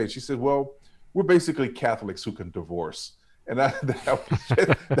Episcopalian. She said, well, we're basically Catholics who can divorce. And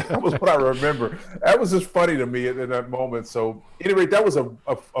that was what I remember. That was just funny to me in that moment. So anyway, that was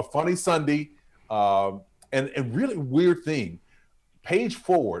a funny Sunday and really weird thing. Page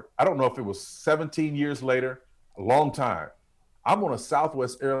forward, I don't know if it was 17 years later, a long time. I'm on a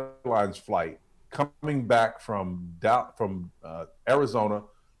Southwest Airlines flight coming back from Arizona,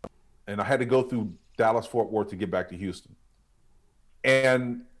 and I had to go through Dallas-Fort Worth to get back to Houston.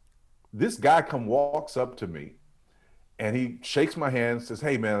 And this guy walks up to me, and he shakes my hand, says,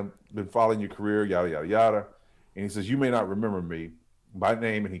 hey, man, been following your career, yada, yada, yada. And he says, you may not remember me by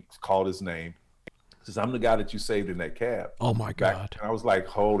name, and he called his name. He says, I'm the guy that you saved in that cab. Oh, my God. And I was like,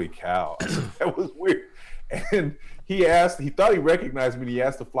 holy cow. That was weird. And he thought he recognized me, and he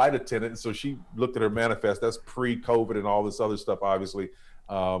asked the flight attendant, and so she looked at her manifest. That's pre-COVID and all this other stuff, obviously.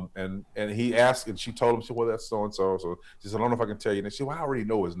 And he asked, and she told him, she said, well, that's so-and-so. So she said, I don't know if I can tell you. And she said, well, I already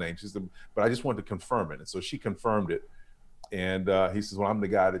know his name. She said, but I just wanted to confirm it. And so she confirmed it. And he says, well, I'm the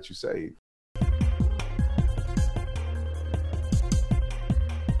guy that you saved.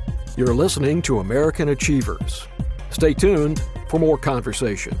 You're listening to American Achievers. Stay tuned for more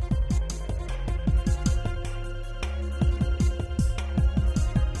conversation.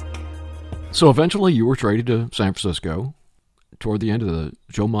 So eventually you were traded to San Francisco toward the end of the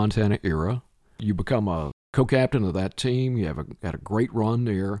Joe Montana era. You become a co-captain of that team. You had a great run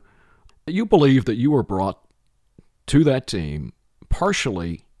there. You believe that you were brought to that team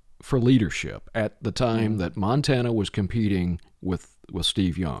partially for leadership at the time that Montana was competing with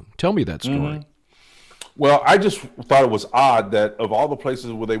Steve Young. Tell me that story. Mm-hmm. Well, I just thought it was odd that of all the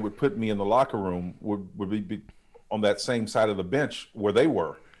places where they would put me in the locker room would be on that same side of the bench where they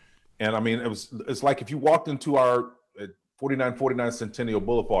were. And I mean, it's like if you walked into our 4949 Centennial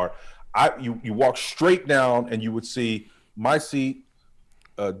Boulevard, you walk straight down and you would see my seat,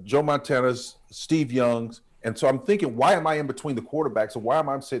 Joe Montana's, Steve Young's. And so I'm thinking, why am I in between the quarterbacks, and why am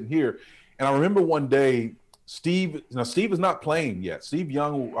I sitting here? And I remember one day Steve is not playing yet. Steve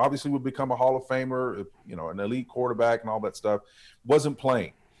Young obviously would become a Hall of Famer, an elite quarterback and all that stuff. Wasn't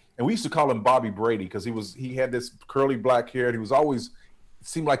playing. And we used to call him Bobby Brady because he had this curly black hair, and he was always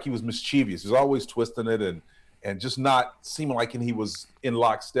seemed like he was mischievous. He was always twisting it and just not seeming like he was in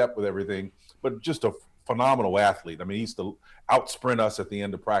lockstep with everything, but just a phenomenal athlete. I mean, he used to out sprint us at the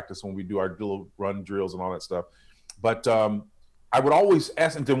end of practice when we do our little run drills and all that stuff. But I would always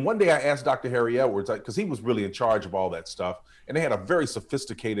ask, and then one day I asked Dr. Harry Edwards, because he was really in charge of all that stuff, and they had a very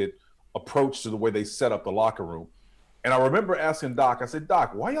sophisticated approach to the way they set up the locker room. And I remember asking Doc, I said,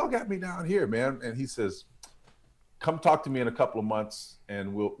 Doc, why y'all got me down here, man? And he says, come talk to me in a couple of months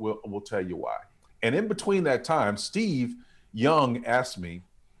and we'll tell you why. And in between that time, Steve Young asked me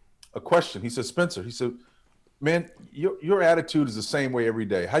a question. He said, Spencer, he said, man, your attitude is the same way every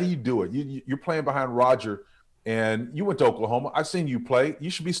day. How do you do it? You're playing behind Roger, and you went to Oklahoma. I've seen you play.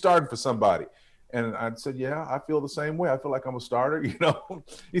 You should be starting for somebody. And I said, yeah, I feel the same way. I feel like I'm a starter,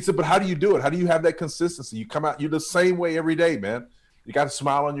 He said, but how do you do it? How do you have that consistency? You come out, you're the same way every day, man. You got a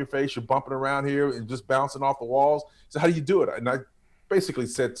smile on your face. You're bumping around here and just bouncing off the walls. So how do you do it? And I basically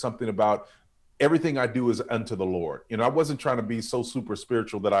said something about everything I do is unto the Lord. I wasn't trying to be so super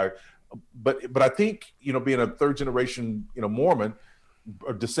spiritual but I think, being a third generation, Mormon,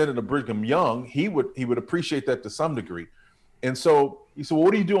 a descendant of Brigham Young, he would appreciate that to some degree. And so he said, well,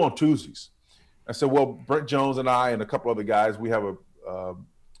 what do you do on Tuesdays? I said, well, Brent Jones and I and a couple other guys, we have a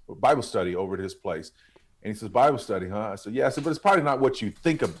Bible study over at his place. And he says, Bible study, huh? I said, yeah. I said, but it's probably not what you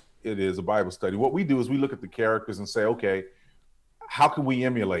think of it is, a Bible study. What we do is we look at the characters and say, okay, how can we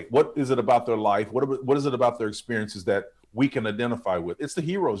emulate? What is it about their life? What is it about their experiences that we can identify with? It's the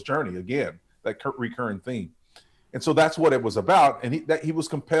hero's journey, again, that recurring theme. And so that's what it was about. And he was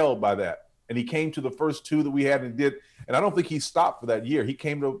compelled by that. And he came to the first two that we had and did. And I don't think he stopped for that year. He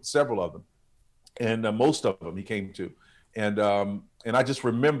came to several of them. And most of them he came to. And I just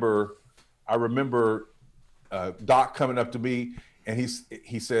remember, Doc coming up to me and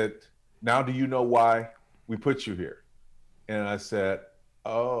he said, now do you know why we put you here? And I said,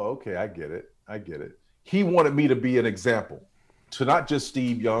 oh, okay, I get it. He wanted me to be an example to not just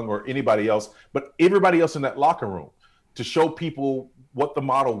Steve Young or anybody else, but everybody else in that locker room, to show people what the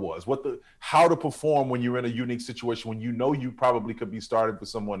model was, how to perform when you're in a unique situation, when you probably could be started for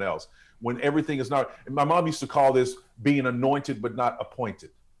someone else, when everything is not. And my mom used to call this being anointed but not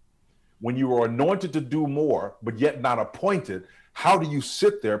appointed. When you are anointed to do more but yet not appointed, how do you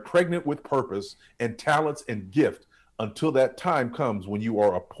sit there pregnant with purpose and talents and gift until that time comes when you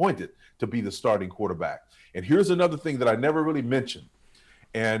are appointed to be the starting quarterback? And here's another thing that I never really mentioned.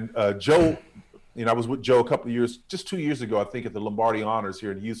 And Joe, I was with Joe a couple of years, just 2 years ago, I think, at the Lombardi Honors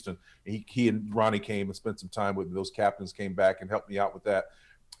here in Houston. He and Ronnie came and spent some time with me. Those captains came back and helped me out with that.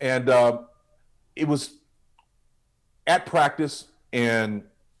 And it was at practice, and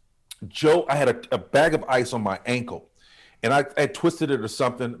Joe, I had a bag of ice on my ankle, and I twisted it or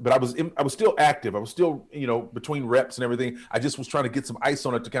something, but I was still active. I was still, between reps and everything. I just was trying to get some ice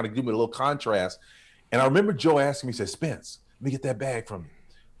on it to kind of give me a little contrast. And I remember Joe asking me, he said, Spence, let me get that bag from you.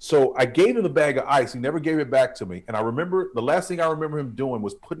 So I gave him the bag of ice. He never gave it back to me. And I remember the last thing I remember him doing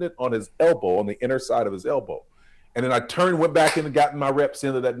was putting it on his elbow, on the inner side of his elbow. And then I turned, went back in and got my reps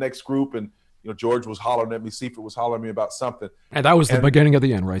into that next group. And, George was hollering at me. Seifert was hollering at me about something. And that was the beginning of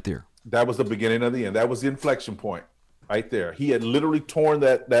the end right there. That was the beginning of the end. That was the inflection point right there. He had literally torn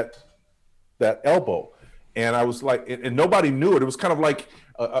that elbow. And I was like, and nobody knew it. It was kind of like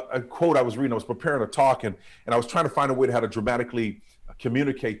a quote I was reading. I was preparing a talk, and I was trying to find a way to how to dramatically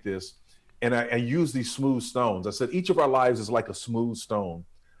communicate this. And I used these smooth stones. I said, each of our lives is like a smooth stone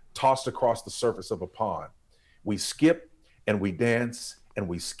tossed across the surface of a pond. We skip and we dance and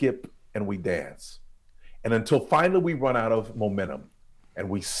we skip and we dance. And until finally we run out of momentum and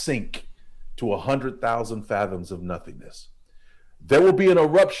we sink to 100,000 fathoms of nothingness. There will be an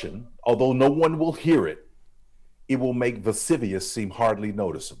eruption, although no one will hear it. It will make Vesuvius seem hardly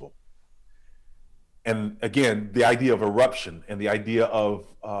noticeable. And again, the idea of eruption and the idea of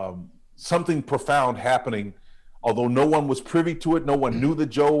something profound happening, although no one was privy to it, no one knew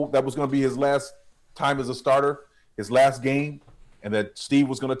that that was going to be his last time as a starter, his last game, and that Steve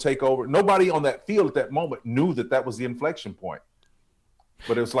was going to take over. Nobody on that field at that moment knew that was the inflection point.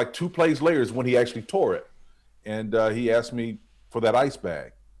 But it was like 2 plays later when he actually tore it. And he asked me for that ice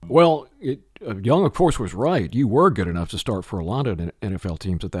bag. Well, Young, of course, was right. You were good enough to start for a lot of NFL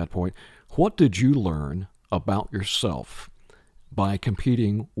teams at that point. What did you learn about yourself by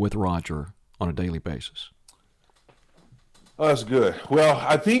competing with Roger on a daily basis? Oh, that's good. Well,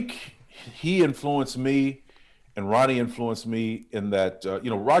 I think he influenced me And Ronnie influenced me in that,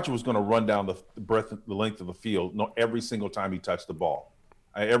 Roger was going to run down the length of the field every single time he touched the ball.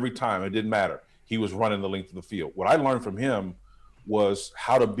 Every time, it didn't matter. He was running the length of the field. What I learned from him was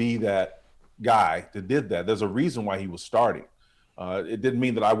how to be that guy that did that. There's a reason why he was starting. It didn't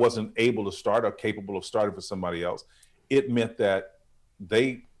mean that I wasn't able to start or capable of starting for somebody else. It meant that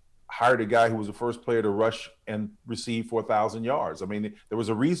they hired a guy who was the first player to rush and receive for 1,000 yards. I mean, there was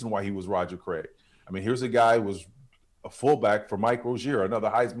a reason why he was Roger Craig. I mean, here's a guy who was a fullback for Mike Rozier, another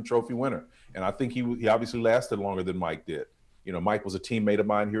Heisman Trophy winner. And I think he obviously lasted longer than Mike did. Mike was a teammate of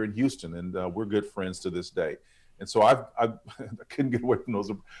mine here in Houston, and we're good friends to this day. And so I couldn't get away from those.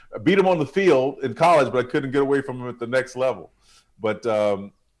 I beat him on the field in college, but I couldn't get away from him at the next level. But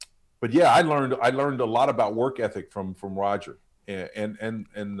yeah, I learned a lot about work ethic from Roger. And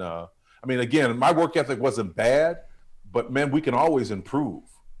I mean, again, my work ethic wasn't bad, but man, we can always improve.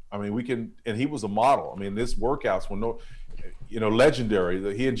 I mean, we can, and he was a model. I mean, this workouts were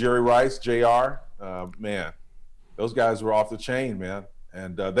legendary. He and Jerry Rice, JR, man, those guys were off the chain, man.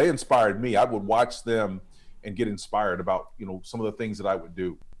 And they inspired me. I would watch them and get inspired about, some of the things that I would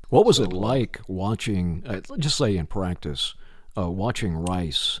do. What was it like watching, just say in practice, watching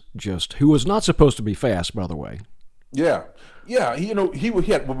Rice, who was not supposed to be fast, by the way? Yeah. He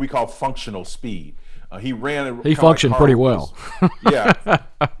had what we call functional speed. He ran. He functioned pretty well. Yeah.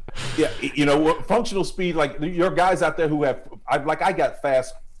 Yeah. Functional speed, like your guys out there who I got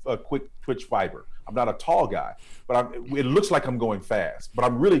fast, quick twitch fiber. I'm not a tall guy, but it looks like I'm going fast, but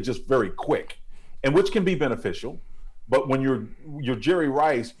I'm really just very quick, and which can be beneficial. But when you're Jerry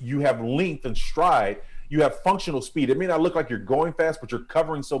Rice, you have length and stride. You have functional speed. It may not look like you're going fast, but you're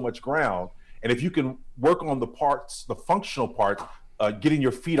covering so much ground. And if you can work on the functional parts, getting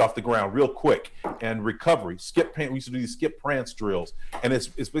your feet off the ground real quick and recovery, we used to do these skip prance drills. And it's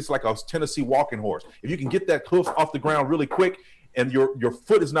basically like a Tennessee walking horse. If you can get that hoof off the ground really quick and your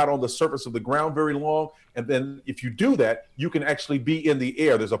foot is not on the surface of the ground very long, and then if you do that, you can actually be in the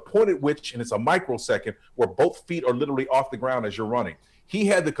air. There's a point at which, and it's a microsecond, where both feet are literally off the ground as you're running. He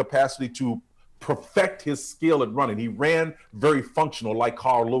had the capacity to perfect his skill at running. He ran very functional like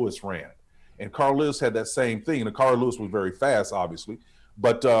Carl Lewis ran. And Carl Lewis had that same thing. And Carl Lewis was very fast, obviously.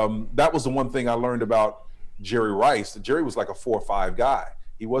 But that was the one thing I learned about Jerry Rice. Jerry was like a 4.5 guy.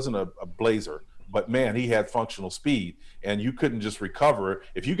 He wasn't a blazer. But, man, he had functional speed. And you couldn't just recover.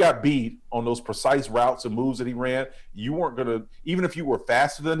 If you got beat on those precise routes and moves that he ran, you weren't going to – even if you were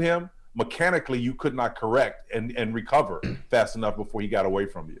faster than him, mechanically you could not correct and recover fast enough before he got away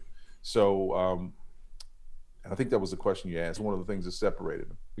from you. So I think that was the question you asked, one of the things that separated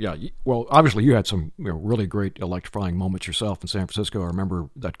them. Yeah, well, obviously you had some really great electrifying moments yourself in San Francisco. I remember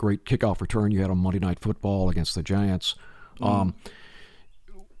that great kickoff return you had on Monday Night Football against the Giants.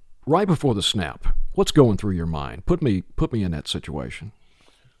 Right before the snap, what's going through your mind? Put me in that situation.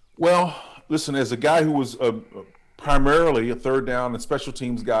 Well, listen, as a guy who was primarily a third down and special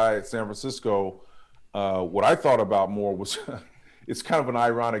teams guy at San Francisco, what I thought about more was it's kind of an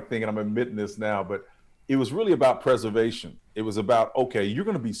ironic thing, and I'm admitting this now, but it was really about preservation. It was about, okay, you're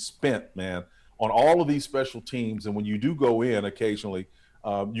going to be spent, man, on all of these special teams. And when you do go in occasionally,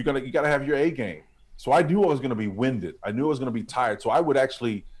 you got to have your A game. So I knew I was going to be winded. I knew I was going to be tired. So I would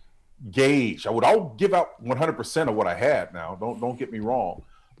actually gauge. I'll give out 100% of what I had now. Don't get me wrong.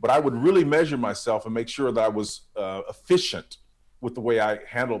 But I would really measure myself and make sure that I was efficient with the way I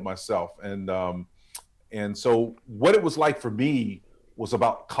handled myself. And so what it was like for me was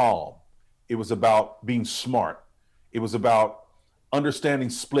about calm. It was about being smart. It was about understanding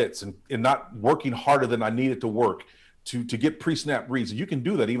splits and not working harder than I needed to work to get pre-snap reads. And you can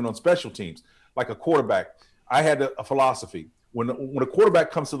do that even on special teams. Like a quarterback, I had a philosophy. When a quarterback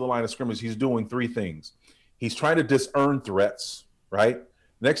comes to the line of scrimmage, he's doing three things. He's trying to dis-earn threats, right?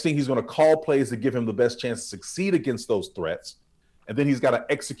 Next thing, he's going to call plays to give him the best chance to succeed against those threats. And then he's got to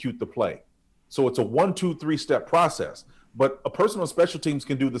execute the play. So it's a 1, 2, 3-step process. But a person on special teams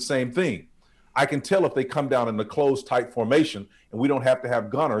can do the same thing. I can tell if they come down in a closed, tight formation and we don't have to have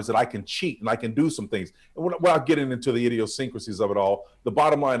gunners, that I can cheat and I can do some things. And without getting into the idiosyncrasies of it all, the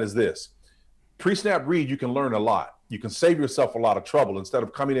bottom line is this. Pre-snap read, you can learn a lot. You can save yourself a lot of trouble. Instead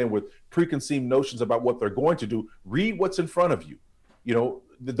of coming in with preconceived notions about what they're going to do, read what's in front of you.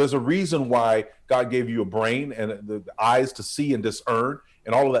 There's a reason why God gave you a brain and the eyes to see and discern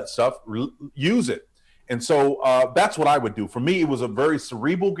and all of that stuff. Use it. And so that's what I would do. For me, it was a very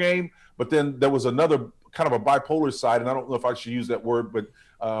cerebral game, but then there was another kind of a bipolar side, and I don't know if I should use that word, but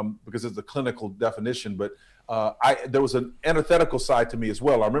because it's a clinical definition, but there was an antithetical side to me as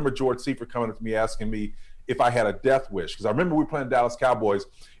well. I remember George Seifert coming up to me asking me if I had a death wish, because I remember we were playing Dallas Cowboys,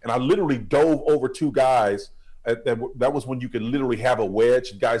 and I literally dove over two guys That was when you could literally have a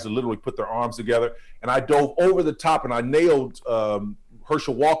wedge. Guys would literally put their arms together. And I dove over the top and I nailed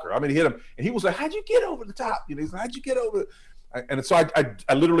Herschel Walker. I mean, he hit him. And he was like, how'd you get over the top? You know, he's like, how'd you get over? And so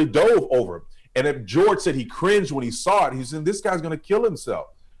I literally dove over him. And George said he cringed when he saw it. He said, this guy's going to kill himself.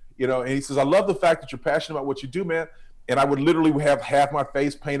 You know, and he says, I love the fact that you're passionate about what you do, man. And I would literally have half my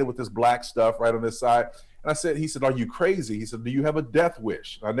face painted with this black stuff right on this side. And he said, are you crazy? He said, do you have a death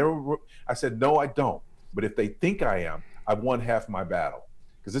wish? I said, no, I don't. But if they think I am, I've won half my battle,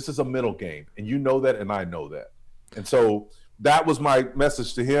 because this is a mental game, and you know that, and I know that. And so that was my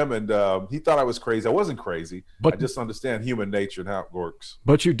message to him, and he thought I was crazy. I wasn't crazy. But I just understand human nature and how it works.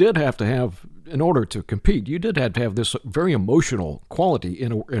 But you did have to have, in order to compete, you did have to have this very emotional quality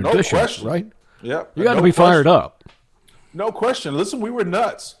in addition, question. Right? Yeah. You got to be fired up. No question. Listen, we were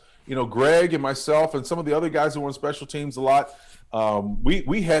nuts. You know, Greg and myself and some of the other guys who were on special teams a lot,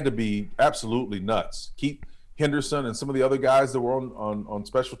 we had to be absolutely nuts. Keith Henderson and some of the other guys that were on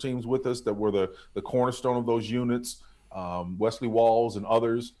special teams with us that were the cornerstone of those units, Wesley Walls and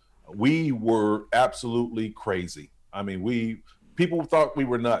others, we were absolutely crazy. I mean, people thought we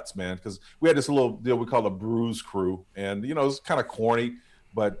were nuts, man, because we had this little deal we call the Bruise Crew. And, you know, it's kind of corny,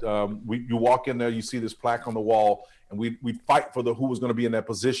 but you walk in there, you see this plaque on the wall, and we'd fight for who was going to be in that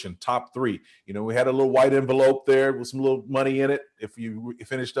position, top 3. You know, we had a little white envelope there with some little money in it if you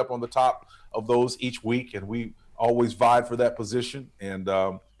finished up on the top of those each week, and we always vied for that position. And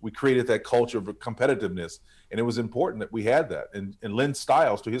we created that culture of competitiveness, and it was important that we had that. And Lynn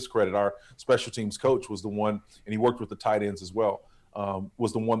Stiles, to his credit, our special teams coach, was the one, and he worked with the tight ends as well,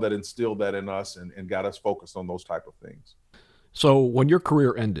 was the one that instilled that in us and got us focused on those type of things. So when your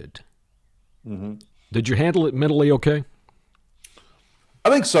career ended, did you handle it mentally okay? I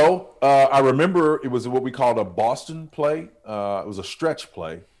think so. I remember it was what we called a Boston play. It was a stretch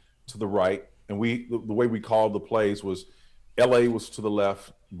play to the right. And the way we called the plays was LA was to the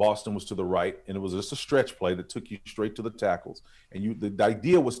left, Boston was to the right. And it was just a stretch play that took you straight to the tackles. And the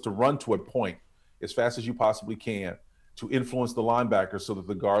idea was to run to a point as fast as you possibly can to influence the linebackers so that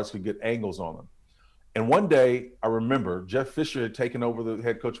the guards could get angles on them. And one day, I remember Jeff Fisher had taken over the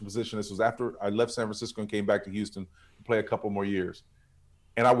head coaching position. This was after I left San Francisco and came back to Houston to play a couple more years.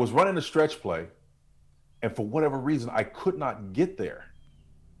 And I was running a stretch play, and for whatever reason, I could not get there.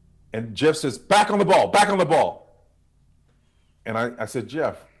 And Jeff says, back on the ball. And I said,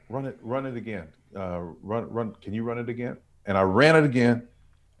 Jeff, run it again. Run. Can you run it again? And I ran it again,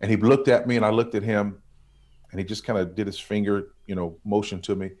 and he looked at me, and I looked at him, and he just kind of did his finger, motion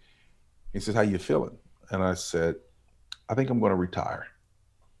to me. He says, how you feeling? And I said, I think I'm going to retire.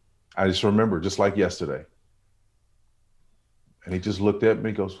 I just remember, just like yesterday. And he just looked at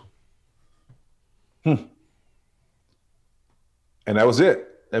me and goes, And that was it.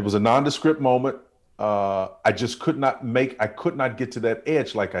 It was a nondescript moment. I just could not get to that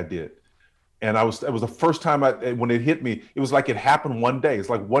edge like I did. And it was the first time when it hit me, it was like it happened one day. It's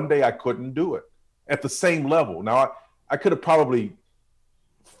like one day I couldn't do it at the same level. Now, I could have probably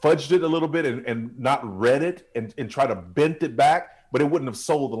fudged it a little bit and not read it and try to bend it back, but it wouldn't have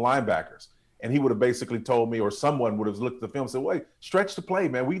sold the linebackers. And he would have basically told me, or someone would have looked at the film and said, wait, stretch the play,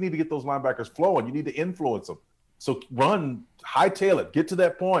 man. We need to get those linebackers flowing. You need to influence them. So run, hightail it, get to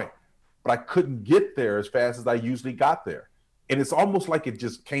that point. But I couldn't get there as fast as I usually got there. And it's almost like it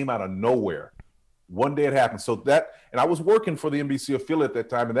just came out of nowhere. One day it happened. And I was working for the NBC affiliate at that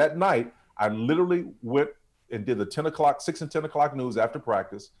time. And that night, I literally went and did the 6 and 10 o'clock news after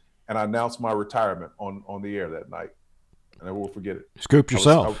practice. And I announced my retirement on the air that night. And I won't forget it. Scoop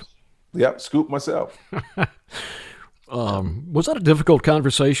yourself. Scoop myself. Was that a difficult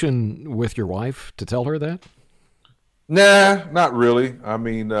conversation with your wife to tell her that? Nah, not really. I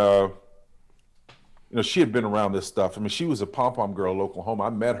mean, she had been around this stuff. I mean, she was a pom-pom girl in Oklahoma. I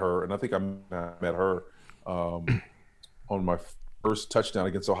met her, and I think I met her on my first touchdown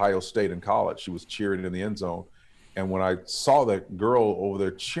against Ohio State in college. She was cheering in the end zone. And when I saw that girl over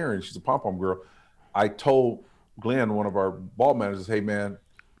there cheering, she's a pom-pom girl, I told Glenn, one of our ball managers, hey, man,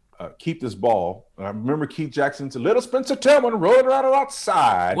 keep this ball. And I remember Keith Jackson said, little Spencer Tillman rolled around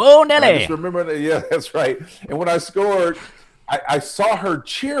outside. Whoa, Nelly. I just remember that. Yeah, that's right. And when I scored, I saw her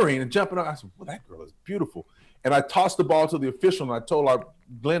cheering and jumping up. I said, well, that girl is beautiful. And I tossed the ball to the official, and I told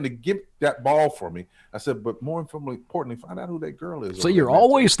Glenn to get that ball for me. I said, but more importantly, find out who that girl is. So you're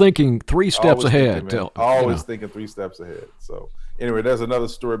always thinking 3 steps ahead. Always thinking 3 steps ahead. So anyway, there's another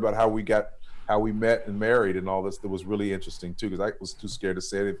story about how we met and married and all this that was really interesting too, because I was too scared to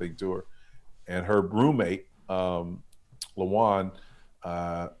say anything to her. And her roommate, LaJuan,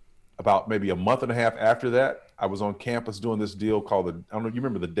 about maybe a month and a half after that, I was on campus doing this deal called I don't know, you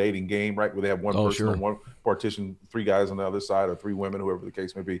remember the dating game, right? Where they have one person on one partition, 3 guys on the other side, or 3 women, whoever the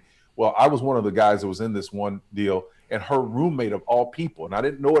case may be. Well, I was one of the guys that was in this one deal, and her roommate of all people, and I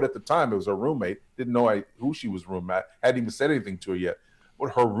didn't know it at the time, it was her roommate, didn't know who she was roommate, hadn't even said anything to her yet.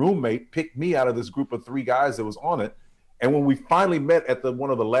 But her roommate picked me out of this group of 3 guys that was on it. And when we finally met at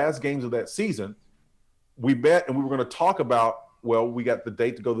one of the last games of that season, we met and we were going to talk about, well, we got the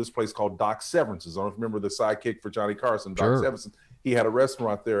date to go to this place called Doc Severance's. I don't know if you remember the sidekick for Johnny Carson, Doc Severince. He had a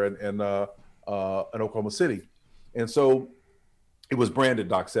restaurant there in Oklahoma City. And so it was branded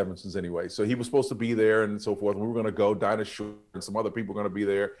Doc Severance's anyway. So he was supposed to be there and so forth. And we were going to go, Dinah Shore and some other people were going to be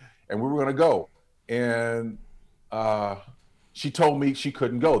there. And we were going to go. And she told me she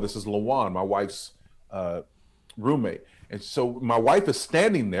couldn't go. This is LaJuan, my wife's roommate. And so my wife is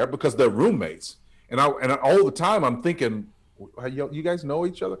standing there because they're roommates. And all the time I'm thinking, you guys know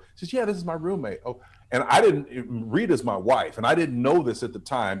each other? She says, yeah, this is my roommate. Oh, and I didn't, Rita's my wife, and I didn't know this at the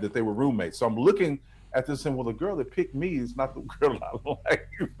time that they were roommates. So I'm looking at this and, well, the girl that picked me is not the girl I like,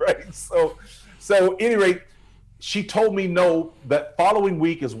 right? So at any rate, she told me no that following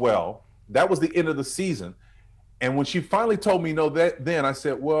week as well. That was the end of the season. And when she finally told me no, then I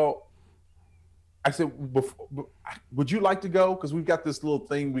said, well, would you like to go? Because we've got this little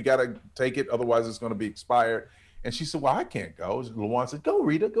thing, we got to take it, otherwise it's going to be expired. And she said, well, I can't go. LaJuan said, go,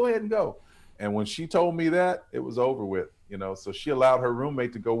 Rita, go ahead and go. And when she told me that, it was over with, So she allowed her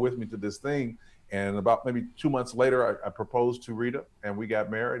roommate to go with me to this thing. And about maybe 2 months later, I proposed to Rita, and we got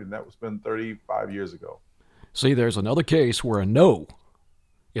married, and that was been 35 years ago. See, there's another case where a no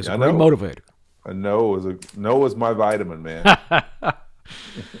is a great motivator. A no is my vitamin, man.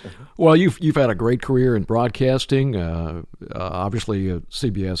 Well, you've had a great career in broadcasting. Obviously,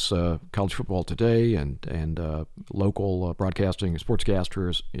 CBS College Football Today and local broadcasting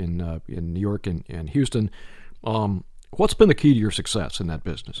sportscasters in New York and Houston. What's been the key to your success in that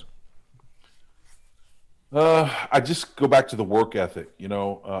business? I just go back to the work ethic,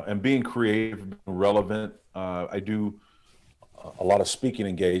 and being creative, relevant. I do a lot of speaking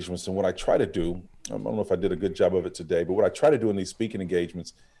engagements, and what I try to do, I don't know if I did a good job of it today, but what I try to do in these speaking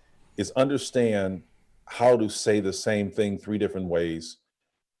engagements is understand how to say the same thing 3 different ways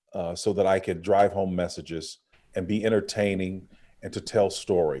so that I can drive home messages and be entertaining and to tell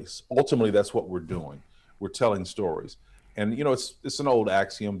stories. Ultimately, that's what we're doing. We're telling stories. And, it's an old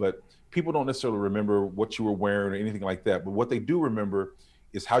axiom, but people don't necessarily remember what you were wearing or anything like that. But what they do remember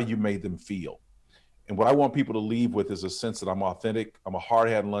is how you made them feel. And what I want people to leave with is a sense that I'm authentic. I'm a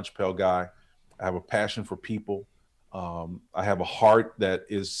hard-hat and lunch pail guy. I have a passion for people. I have a heart that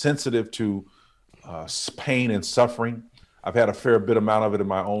is sensitive to pain and suffering. I've had a fair bit amount of it in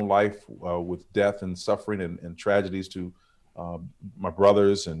my own life with death and suffering and tragedies to my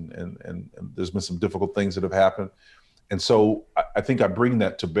brothers, and there's been some difficult things that have happened. And so I think I bring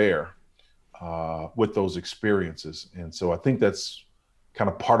that to bear with those experiences. And so I think that's kind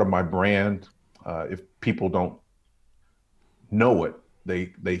of part of my brand. If people don't know it,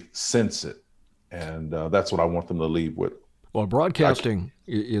 they sense it. And that's what I want them to leave with. Well, broadcasting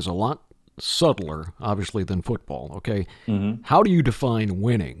is a lot subtler, obviously, than football, okay? Mm-hmm. How do you define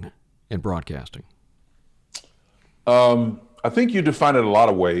winning in broadcasting? I think you define it a lot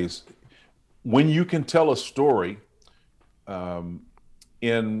of ways. When you can tell a story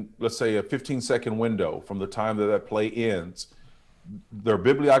in, let's say, a 15-second window from the time that play ends, there are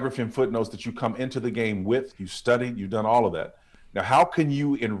bibliography and footnotes that you come into the game with, you studied, you've done all of that. Now, how can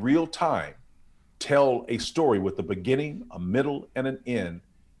you, in real time, tell a story with a beginning, a middle, and an end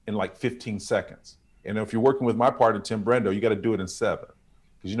in like 15 seconds? And if you're working with my partner, Tim Brando, you got to do it in 7,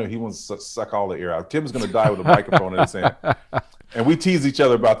 because he wants to suck all the air out. Tim's going to die with a microphone in his hand. And we tease each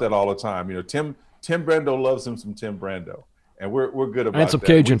other about that all the time. Tim Brando loves him some Tim Brando, and we're good about that. And some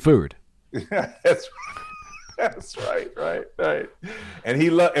Cajun food. That's right.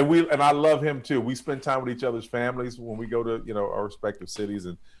 And I love him too. We spend time with each other's families when we go to our respective cities,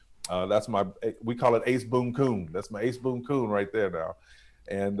 and that's we call it Ace Boone Coon. That's my Ace Boone Coon right there now.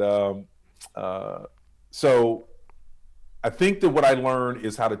 And so I think that what I learned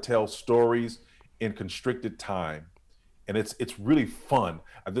is how to tell stories in constricted time, and it's really fun.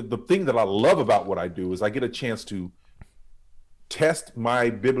 The thing that I love about what I do is I get a chance to test my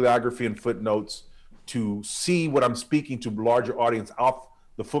bibliography and footnotes to see what I'm speaking to larger audience off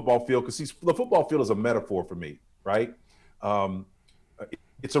the football field, because the football field is a metaphor for me, right?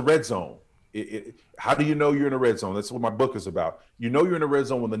 It's a red zone. How do you know you're in a red zone? That's what my book is about. You know you're in a red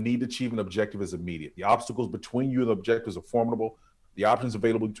zone when the need to achieve an objective is immediate. The obstacles between you and the objectives are formidable. The options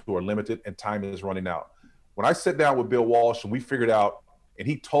available to you are limited, and time is running out. When I sat down with Bill Walsh and we figured out And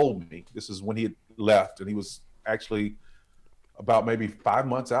he told me, this is when he had left, and he was actually about maybe 5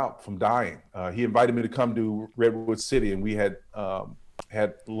 months out from dying. He invited me to come to Redwood City, and we had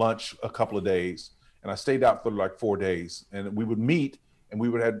lunch a couple of days, and I stayed out for like 4 days, and we would meet, and we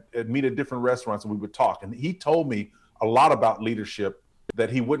would meet at different restaurants, and we would talk. And he told me a lot about leadership that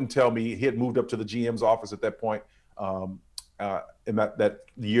he wouldn't tell me. He had moved up to the GM's office at that point, in that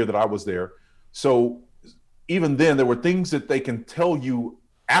year that I was there. So even then, there were things that they can tell you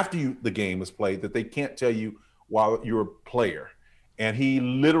after the game is played that they can't tell you while you're a player. And he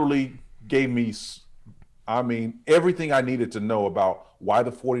literally gave me, everything I needed to know about why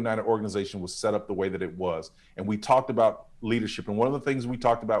the 49er organization was set up the way that it was. And we talked about leadership. And one of the things we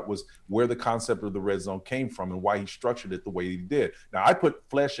talked about was where the concept of the red zone came from and why he structured it the way he did. Now, I put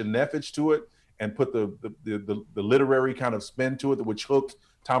flesh and neffage to it and put the literary kind of spin to it, which hooked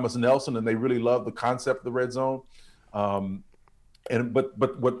Thomas Nelson, and they really loved the concept of the red zone. But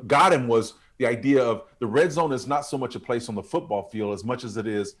what got him was the idea of the red zone is not so much a place on the football field as much as it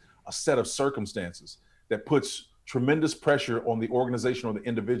is a set of circumstances that puts tremendous pressure on the organization or the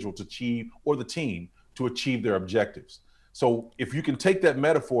individual to achieve, or the team to achieve their objectives. So if you can take that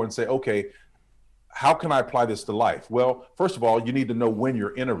metaphor and say, okay, how can I apply this to life? Well, first of all, you need to know when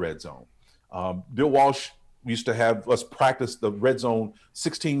you're in a red zone. Bill Walsh used to have us practice the red zone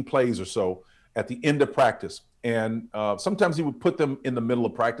 16 plays or so at the end of practice. And sometimes he would put them in the middle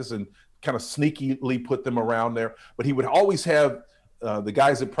of practice and kind of sneakily put them around there. But he would always have the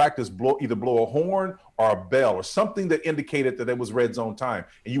guys at practice either blow a horn or a bell or something that indicated that it was red zone time.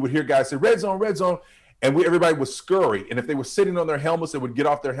 And you would hear guys say, red zone, red zone. And everybody would scurry. And if they were sitting on their helmets, they would get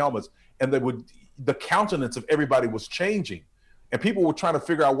off their helmets, and the countenance of everybody was changing. And people were trying to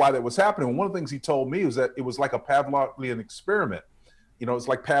figure out why that was happening. And one of the things he told me was that it was like a Pavlovian experiment. It's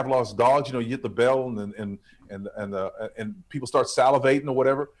like Pavlov's dogs. You hit the bell and people start salivating or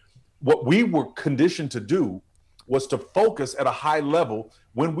whatever. What we were conditioned to do was to focus at a high level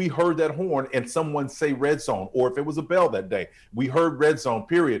when we heard that horn and someone say red zone, or if it was a bell that day, we heard red zone,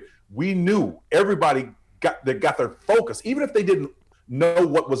 period. We knew everybody got their focus, even if they didn't know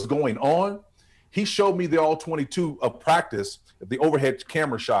what was going on. He showed me the all 22 of practice, the overhead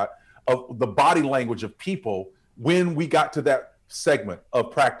camera shot of the body language of people when we got to that segment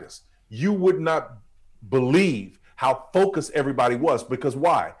of practice. You would not believe how focused everybody was, because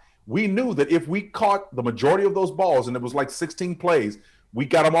why? We knew that if we caught the majority of those balls, and it was like 16 plays, we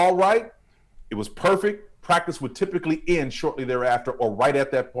got them all right, it was perfect. Practice would typically end shortly thereafter or right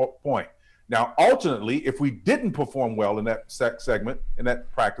at that point. Now, alternately, if we didn't perform well in that segment, in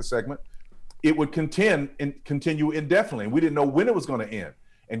that practice segment, it would continue indefinitely. And we didn't know when it was going to end.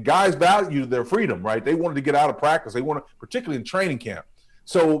 And guys valued their freedom, right? They wanted to get out of practice. They wanted, particularly in training camp.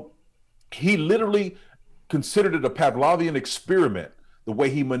 So he literally considered it a Pavlovian experiment, the way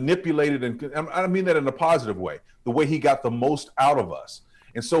he manipulated, and I mean that in a positive way, the way he got the most out of us.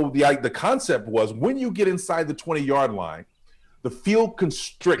 And so the concept was, when you get inside the 20-yard line, the field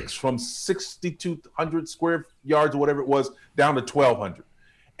constricts from 6,200 square yards or whatever it was down to 1,200.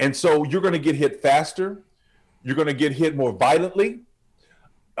 And so you're going to get hit faster. You're going to get hit more violently.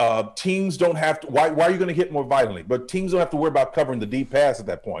 Teams don't have to. Why are you going to hit more violently? But teams don't have to worry about covering the deep pass at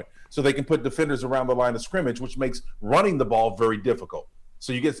that point. So they can put defenders around the line of scrimmage, which makes running the ball very difficult.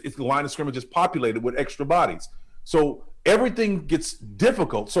 So the line of scrimmage is populated with extra bodies. So everything gets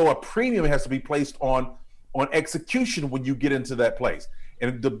difficult. So a premium has to be placed on execution when you get into that place.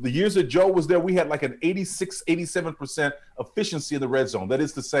 And the years that Joe was there, we had like an 86, 87% efficiency in the red zone. That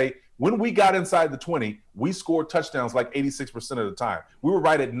is to say, when we got inside the 20, we scored touchdowns like 86% of the time. We were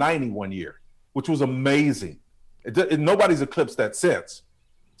right at 90 one year, which was amazing. Nobody's eclipsed that since.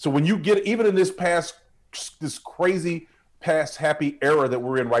 So when you get, even in this crazy past happy era that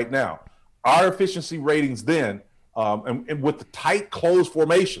we're in right now, our efficiency ratings then, and with the tight closed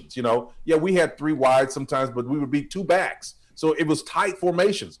formations, we had 3 wide sometimes, but we would be 2 backs. So it was tight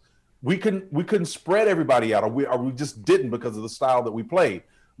formations. We couldn't spread everybody out, or we just didn't, because of the style that we played.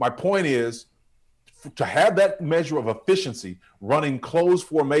 My point is, to have that measure of efficiency running closed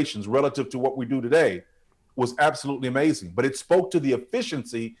formations relative to what we do today was absolutely amazing. But it spoke to the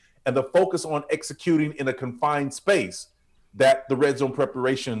efficiency and the focus on executing in a confined space that the red zone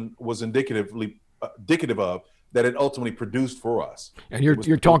preparation was indicative of, that it ultimately produced for us. And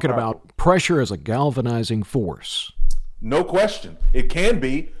you're talking about pressure as a galvanizing force. No question. It can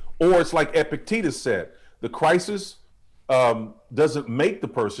be, or it's like Epictetus said, the crisis doesn't make the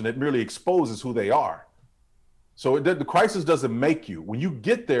person, it merely exposes who they are. So the crisis doesn't make you. When you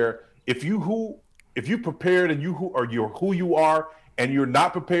get there, if you prepared and you're who you are, and you're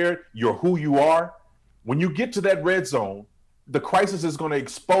not prepared, you're who you are. When you get to that red zone, the crisis is going to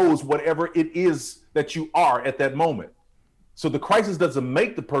expose whatever it is that you are at that moment. So the crisis doesn't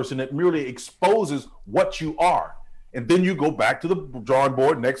make the person, it merely exposes what you are. And then you go back to the drawing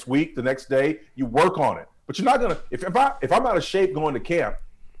board next week, the next day, you work on it. But you're not going to, if I'm out of shape going to camp,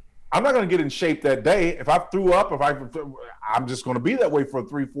 I'm not going to get in shape that day. If I threw up, I'm just going to be that way for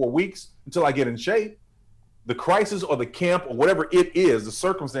 3-4 weeks until I get in shape. The crisis or the camp or whatever it is, the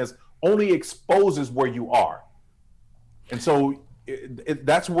circumstance only exposes where you are. And so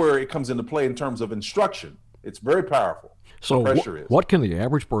that's where it comes into play in terms of instruction. It's very powerful. So what can the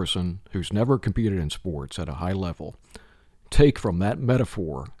average person who's never competed in sports at a high level take from that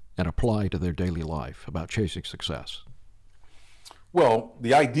metaphor and apply to their daily life about chasing success? Well,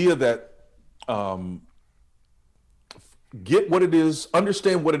 the idea that get what it is,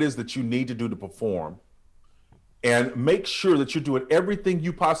 understand what it is that you need to do to perform, and make sure that you're doing everything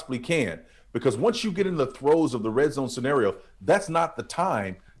you possibly can. Because once you get in the throes of the red zone scenario, that's not the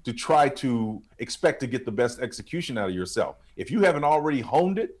time to try to expect to get the best execution out of yourself. If you haven't already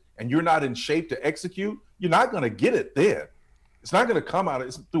honed it and you're not in shape to execute, you're not going to get it then. It's not going to come out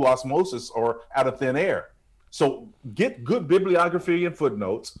through osmosis or out of thin air. So get good bibliography and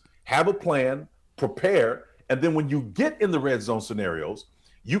footnotes, have a plan, prepare, and then when you get in the red zone scenarios,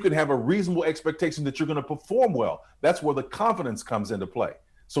 you can have a reasonable expectation that you're going to perform well. That's where the confidence comes into play.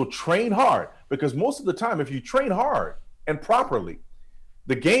 So train hard, because most of the time, if you train hard and properly,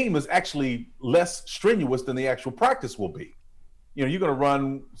 the game is actually less strenuous than the actual practice will be. You know, you're going to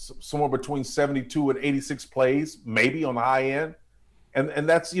run somewhere between 72 and 86 plays, maybe on the high end. And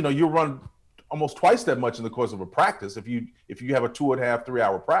that's, you know, you run almost twice that much in the course of a practice if you have a 2.5, 3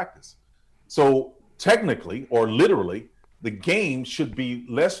 hour practice. So technically or literally, the game should be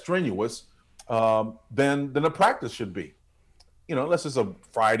less strenuous than a practice should be. You know, unless it's a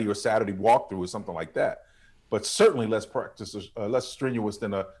Friday or Saturday walkthrough or something like that. But certainly less strenuous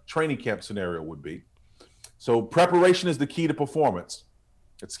than a training camp scenario would be. So preparation is the key to performance.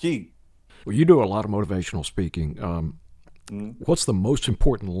 It's key. Well, you do a lot of motivational speaking. What's the most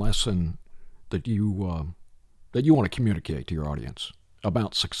important lesson that you want to communicate to your audience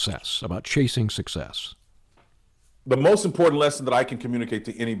about success, about chasing success? The most important lesson that I can communicate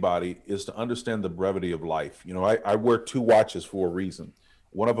to anybody is to understand the brevity of life. You know, I wear 2 watches for a reason.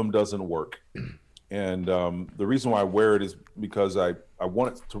 One of them doesn't work. And the reason why I wear it is because I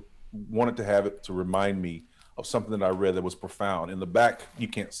wanted to have it to remind me of something that I read that was profound. In the back, you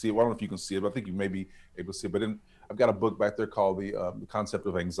can't see it. Well, I don't know if you can see it, but I think you may be able to see it. But I've got a book back there called The Concept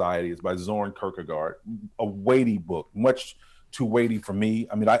of Anxiety. It's by Soren Kierkegaard, a weighty book, much too weighty for me.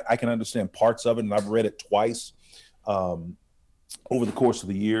 I mean, I can understand parts of it, and I've read it twice over the course of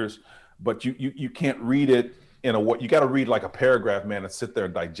the years, but you can't read it in a way. You got to read like a paragraph, man, and sit there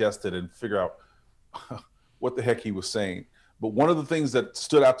and digest it and figure out what the heck he was saying. But one of the things that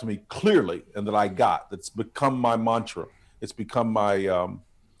stood out to me clearly and that I got, that's become my mantra, it's become my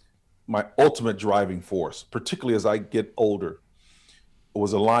my ultimate driving force, particularly as I get older,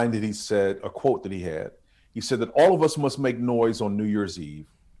 was a line that he said, a quote that he had. He said that all of us must make noise on New Year's Eve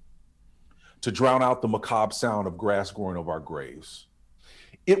to drown out the macabre sound of grass growing over our graves.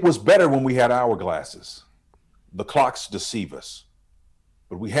 It was better when we had hourglasses. The clocks deceive us,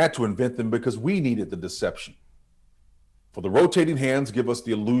 but we had to invent them because we needed the deception. For the rotating hands give us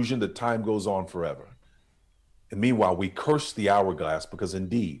the illusion that time goes on forever. And meanwhile, we curse the hourglass because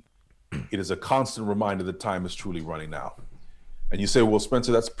indeed, it is a constant reminder that time is truly running out. And you say, well,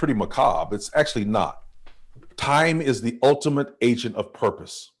 Spencer, that's pretty macabre. It's actually not. Time is the ultimate agent of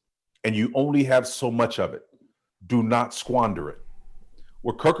purpose, and you only have so much of it. Do not squander it.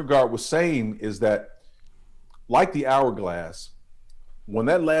 What Kierkegaard was saying is that, like the hourglass, when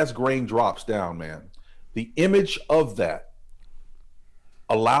that last grain drops down, man, the image of that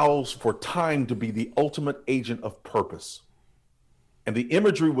allows for time to be the ultimate agent of purpose. And the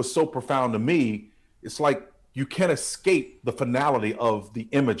imagery was so profound to me, it's like you can't escape the finality of the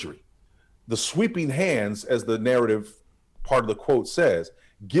imagery. The sweeping hands, as the narrative part of the quote says,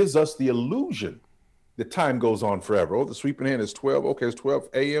 gives us the illusion that time goes on forever. Oh, the sweeping hand is 12. Okay, it's 12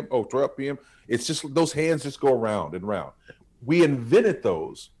 a.m. Oh, 12 p.m. It's just those hands just go around and round. We invented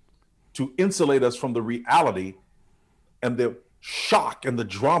those to insulate us from the reality and the shock and the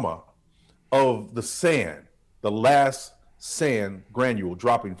drama of the sand, the last sand granule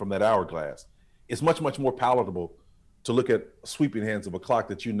dropping from that hourglass. It's much, much more palatable to look at sweeping hands of a clock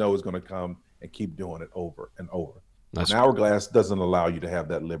that you know is going to come and keep doing it over and over. An hourglass doesn't allow you to have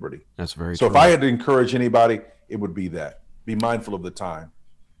that liberty. That's very true. So if I had to encourage anybody, it would be that. Be mindful of the time.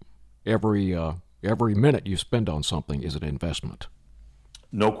 Every minute you spend on something is an investment.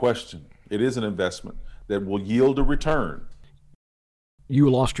 No question. It is an investment that will yield a return. You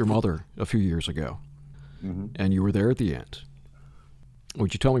lost your mother a few years ago, and you were there at the end.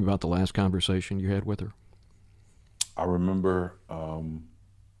 Would you tell me about the last conversation you had with her? I remember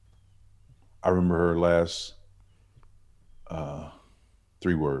her last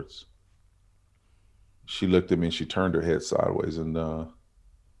 3 words. She looked at me and she turned her head sideways and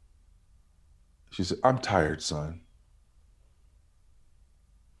she said, "I'm tired, son."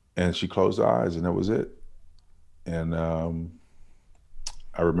 And she closed her eyes and that was it. And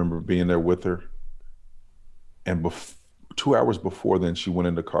I remember being there with her. And 2 hours before then, she went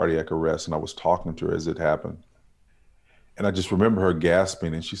into cardiac arrest and I was talking to her as it happened. And I just remember her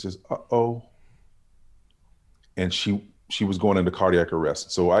gasping and she says, "Uh-oh." And she was going into cardiac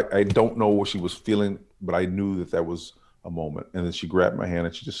arrest. So I don't know what she was feeling, but I knew that was a moment. And then she grabbed my hand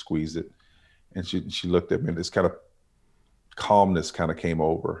and she just squeezed it. And she looked at me and this kind of calmness kind of came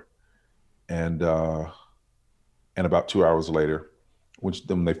over. And about 2 hours later,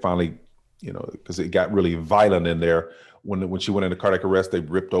 when they finally, because it got really violent in there, when she went into cardiac arrest, they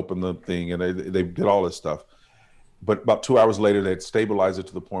ripped open the thing and they did all this stuff. But about 2 hours later, they'd stabilized it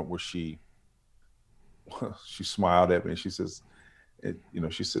to the point where she smiled at me and she says,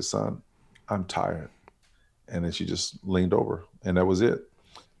 "Son, I'm tired." And then she just leaned over and that was it.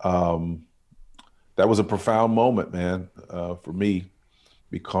 That was a profound moment, man, for me,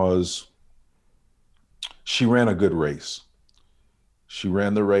 because she ran a good race. She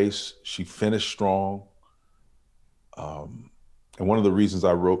ran the race. She finished strong. And one of the reasons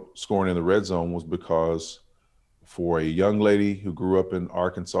I wrote Scoring in the Red Zone was because for a young lady who grew up in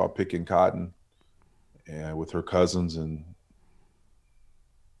Arkansas picking cotton and with her cousins, and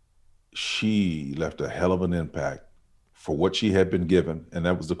she left a hell of an impact for what she had been given. And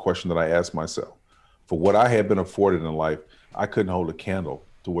that was the question that I asked myself. For what I had been afforded in life, I couldn't hold a candle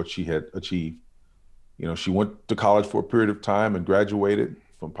to what she had achieved. She went to college for a period of time and graduated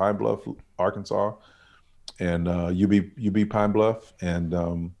from Pine Bluff, Arkansas, and UB Pine Bluff, and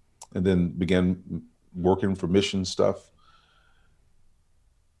then began working for mission stuff.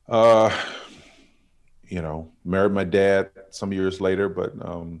 Married my dad some years later, but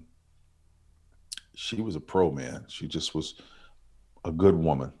she was a pro, man. She just was a good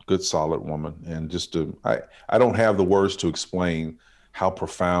woman, good, solid woman. And I don't have the words to explain how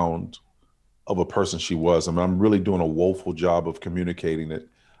profound of a person she was. I mean, I'm really doing a woeful job of communicating it.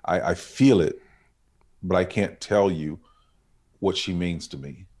 I feel it, but I can't tell you what she means to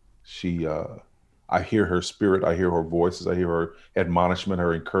me. I hear her spirit, I hear her voices, I hear her admonishment,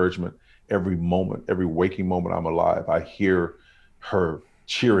 her encouragement every moment, every waking moment I'm alive. I hear her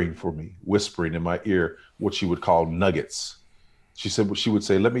cheering for me, whispering in my ear what she would call nuggets. She would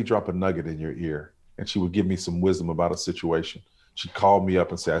say, "Let me drop a nugget in your ear." And she would give me some wisdom about a situation. She'd call me up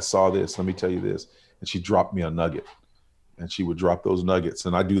and say, "I saw this, let me tell you this." And she dropped me a nugget. And she would drop those nuggets.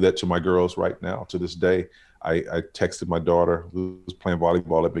 And I do that to my girls right now. To this day, I texted my daughter who was playing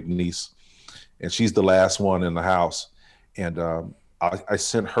volleyball at McNeese, and she's the last one in the house. And I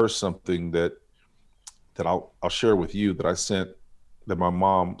sent her something that I'll share with you that my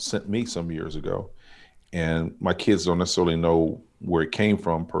mom sent me some years ago. And my kids don't necessarily know where it came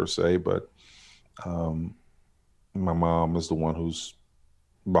from per se, but my mom is the one who's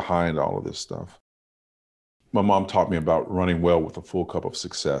behind all of this stuff. My mom taught me about running well with a full cup of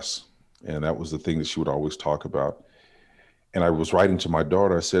success. And that was the thing that she would always talk about. And I was writing to my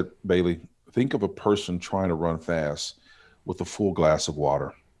daughter, I said, "Bailey, think of a person trying to run fast with a full glass of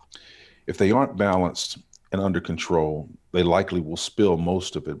water. If they aren't balanced and under control, they likely will spill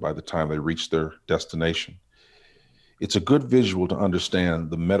most of it by the time they reach their destination. It's a good visual to understand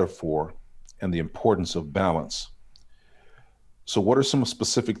the metaphor and the importance of balance. So what are some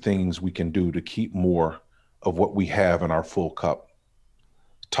specific things we can do to keep more of what we have in our full cup?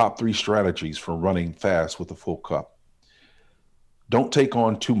 Top 3 strategies for running fast with a full cup. Don't take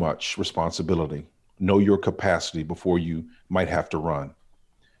on too much responsibility. Know your capacity before you might have to run.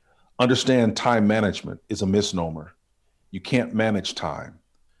 Understand time management is a misnomer. You can't manage time.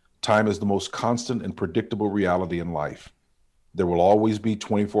 Time is the most constant and predictable reality in life. There will always be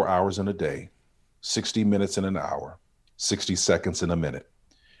 24 hours in a day, 60 minutes in an hour, 60 seconds in a minute.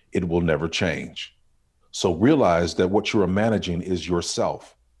 It will never change. So realize that what you are managing is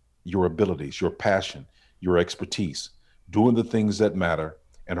yourself, your abilities, your passion, your expertise. Doing the things that matter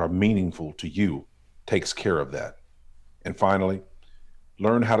and are meaningful to you takes care of that. And finally,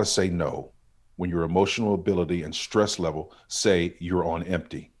 learn how to say no when your emotional ability and stress level say you're on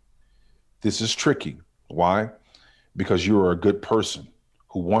empty. This is tricky. Why? Because you are a good person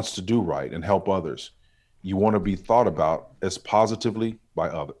who wants to do right and help others. You want to be thought about as positively by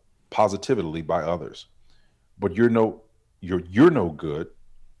others. But you're no you're no good.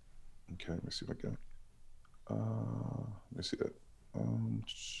 Okay, let me see if I can. Let me see that.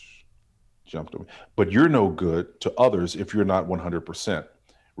 Jumped on me. But you're no good to others if you're not 100%.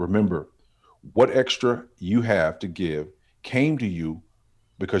 Remember, what extra you have to give came to you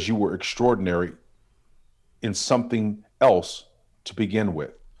because you were extraordinary in something else to begin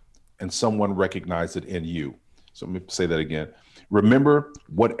with, and someone recognized it in you. So let me say that again. Remember,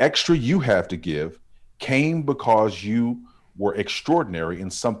 what extra you have to give came because you were extraordinary in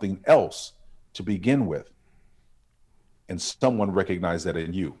something else to begin with, and someone recognized that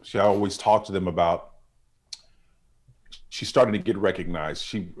in you. See, I always talk to them about she's starting to get recognized.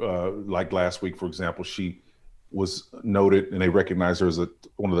 She, like last week, for example, she was noted and they recognized her as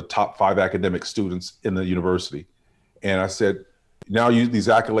one of the top 5 academic students in the university. And I said, now these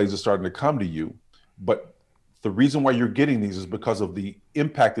accolades are starting to come to you, but the reason why you're getting these is because of the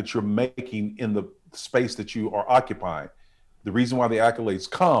impact that you're making in the space that you are occupying. The reason why the accolades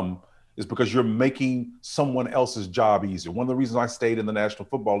come is because you're making someone else's job easier. One of the reasons I stayed in the National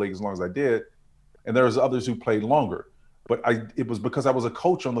Football League as long as I did, and there's others who played longer, but it was because I was a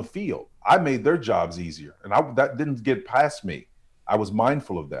coach on the field. I made their jobs easier, and that didn't get past me. I was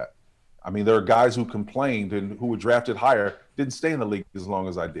mindful of that. I mean, there are guys who complained and who were drafted higher, didn't stay in the league as long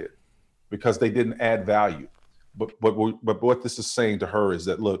as I did because they didn't add value. But what this is saying to her is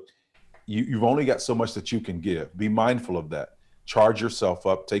that, look, you've only got so much that you can give. Be mindful of that. Charge yourself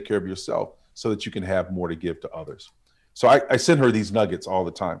up, take care of yourself so that you can have more to give to others. So I send her these nuggets all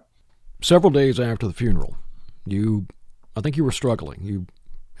the time. Several days after the funeral, I think you were struggling. You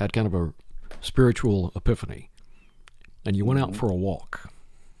had kind of a spiritual epiphany, and you went out for a walk.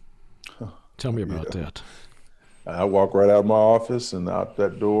 Tell me about that. I walked right out of my office and out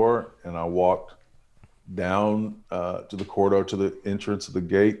that door, and I walked down to the corridor to the entrance of the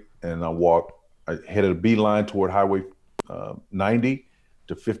gate, and I headed a beeline toward Highway 90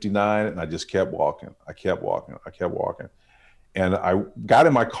 to 59, and I just kept walking. I kept walking. And I got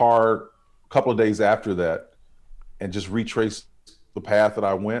in my car a couple of days after that and just retraced the path that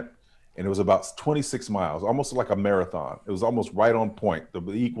I went, and it was about 26 miles, almost like a marathon. It was almost right on point, the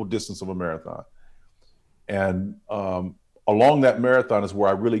equal distance of a marathon. And along that marathon is where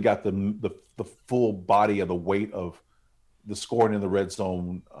I really got the full body of the weight of the scoring in the red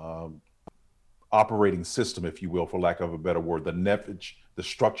zone operating system, if you will, for lack of a better word, the nefage, the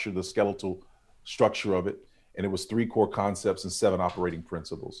structure, the skeletal structure of it. And it was 3 core concepts and 7 operating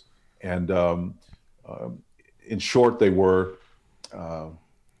principles. And in short, they were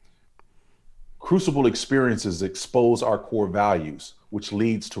crucible experiences expose our core values, which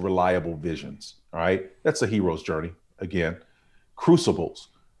leads to reliable visions. All right. That's a hero's journey. Again, crucibles,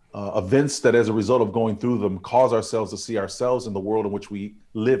 events that as a result of going through them cause ourselves to see ourselves in the world in which we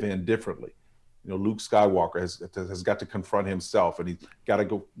live in differently. You know, Luke Skywalker has got to confront himself, and he's got to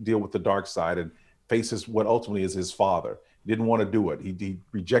go deal with the dark side and faces what ultimately is his father. He didn't want to do it. He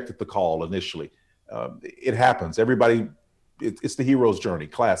rejected the call initially. It happens. Everybody, it's the hero's journey,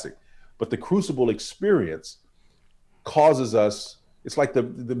 classic. But the crucible experience causes us, it's like the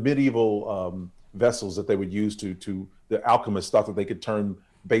medieval vessels that they would use to the alchemists thought that they could turn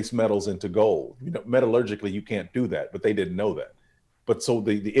base metals into gold. You know, metallurgically, you can't do that, but they didn't know that. But so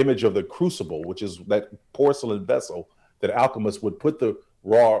the image of the crucible, which is that porcelain vessel that alchemists would put the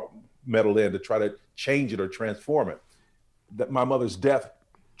raw metal in to try to change it or transform it, that my mother's death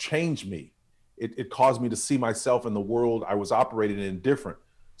changed me. It caused me to see myself in the world I was operating in different.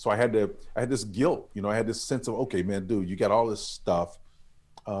 So I had this guilt, you know, I had this sense of, okay, man, dude, you got all this stuff.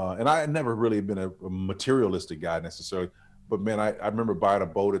 And I had never really been a materialistic guy necessarily, but man, I remember buying a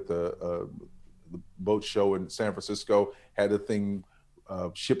boat at the boat show in San Francisco, had the thing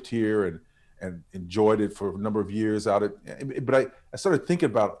shipped here and enjoyed it for a number of years out at, but I started thinking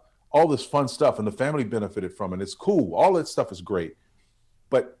about all this fun stuff and the family benefited from it. It's cool. All that stuff is great.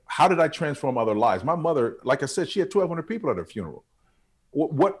 But how did I transform other lives? My mother, like I said, she had 1,200 people at her funeral.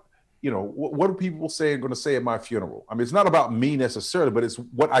 What are people going to say at my funeral? I mean, it's not about me necessarily, but it's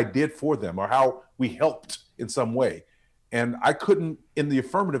what I did for them or how we helped in some way. And I couldn't, in the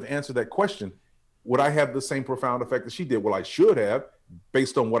affirmative, answer that question. Would I have the same profound effect that she did? Well, I should have,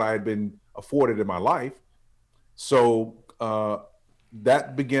 based on what I had been afforded in my life. So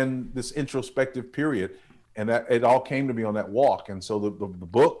that began this introspective period, and that it all came to me on that walk. And so the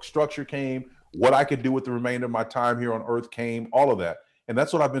book structure came, what I could do with the remainder of my time here on earth came, all of that. And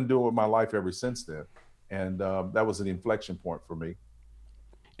that's what I've been doing with my life ever since then. And that was an inflection point for me.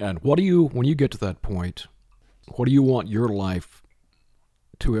 And when you get to that point, what do you want your life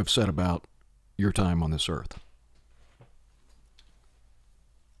to have said about your time on this earth?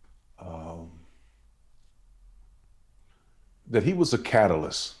 that he was a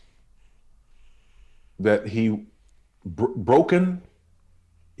catalyst, that he broken,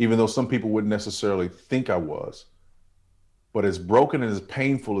 even though some people wouldn't necessarily think I was, but as broken and as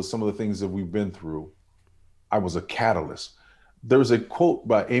painful as some of the things that we've been through, I was a catalyst. There's a quote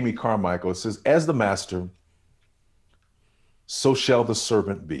by Amy Carmichael. It says, "As the master, so shall the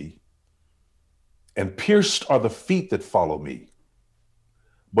servant be. And pierced are the feet that follow me.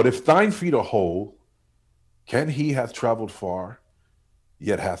 But if thine feet are whole, can he hath traveled far,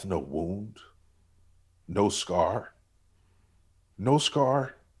 yet hath no wound, no scar, no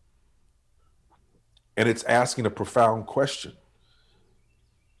scar?" And it's asking a profound question.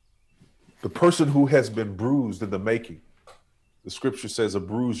 The person who has been bruised in the making, the scripture says, "A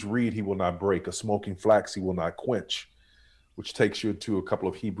bruised reed he will not break, a smoking flax he will not quench," which takes you to a couple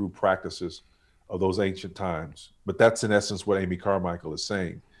of Hebrew practices of those ancient times. But that's in essence what Amy Carmichael is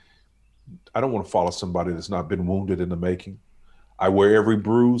saying. I don't want to follow somebody that's not been wounded in the making. I wear every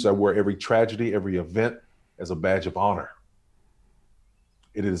bruise, I wear every tragedy, every event as a badge of honor.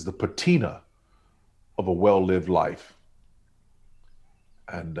 It is the patina of a well-lived life.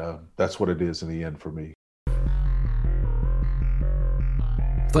 And that's what it is in the end for me.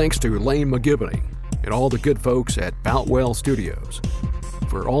 Thanks to Lane McGivney and all the good folks at Boutwell Studios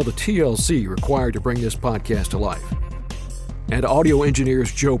for all the TLC required to bring this podcast to life, and audio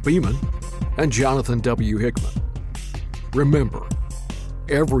engineers Joe Beeman and Jonathan W. Hickman. Remember,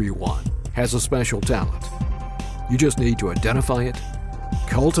 everyone has a special talent. You just need to identify it,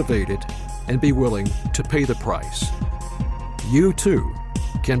 cultivate it, and be willing to pay the price. You too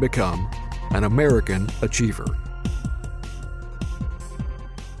can become an American achiever.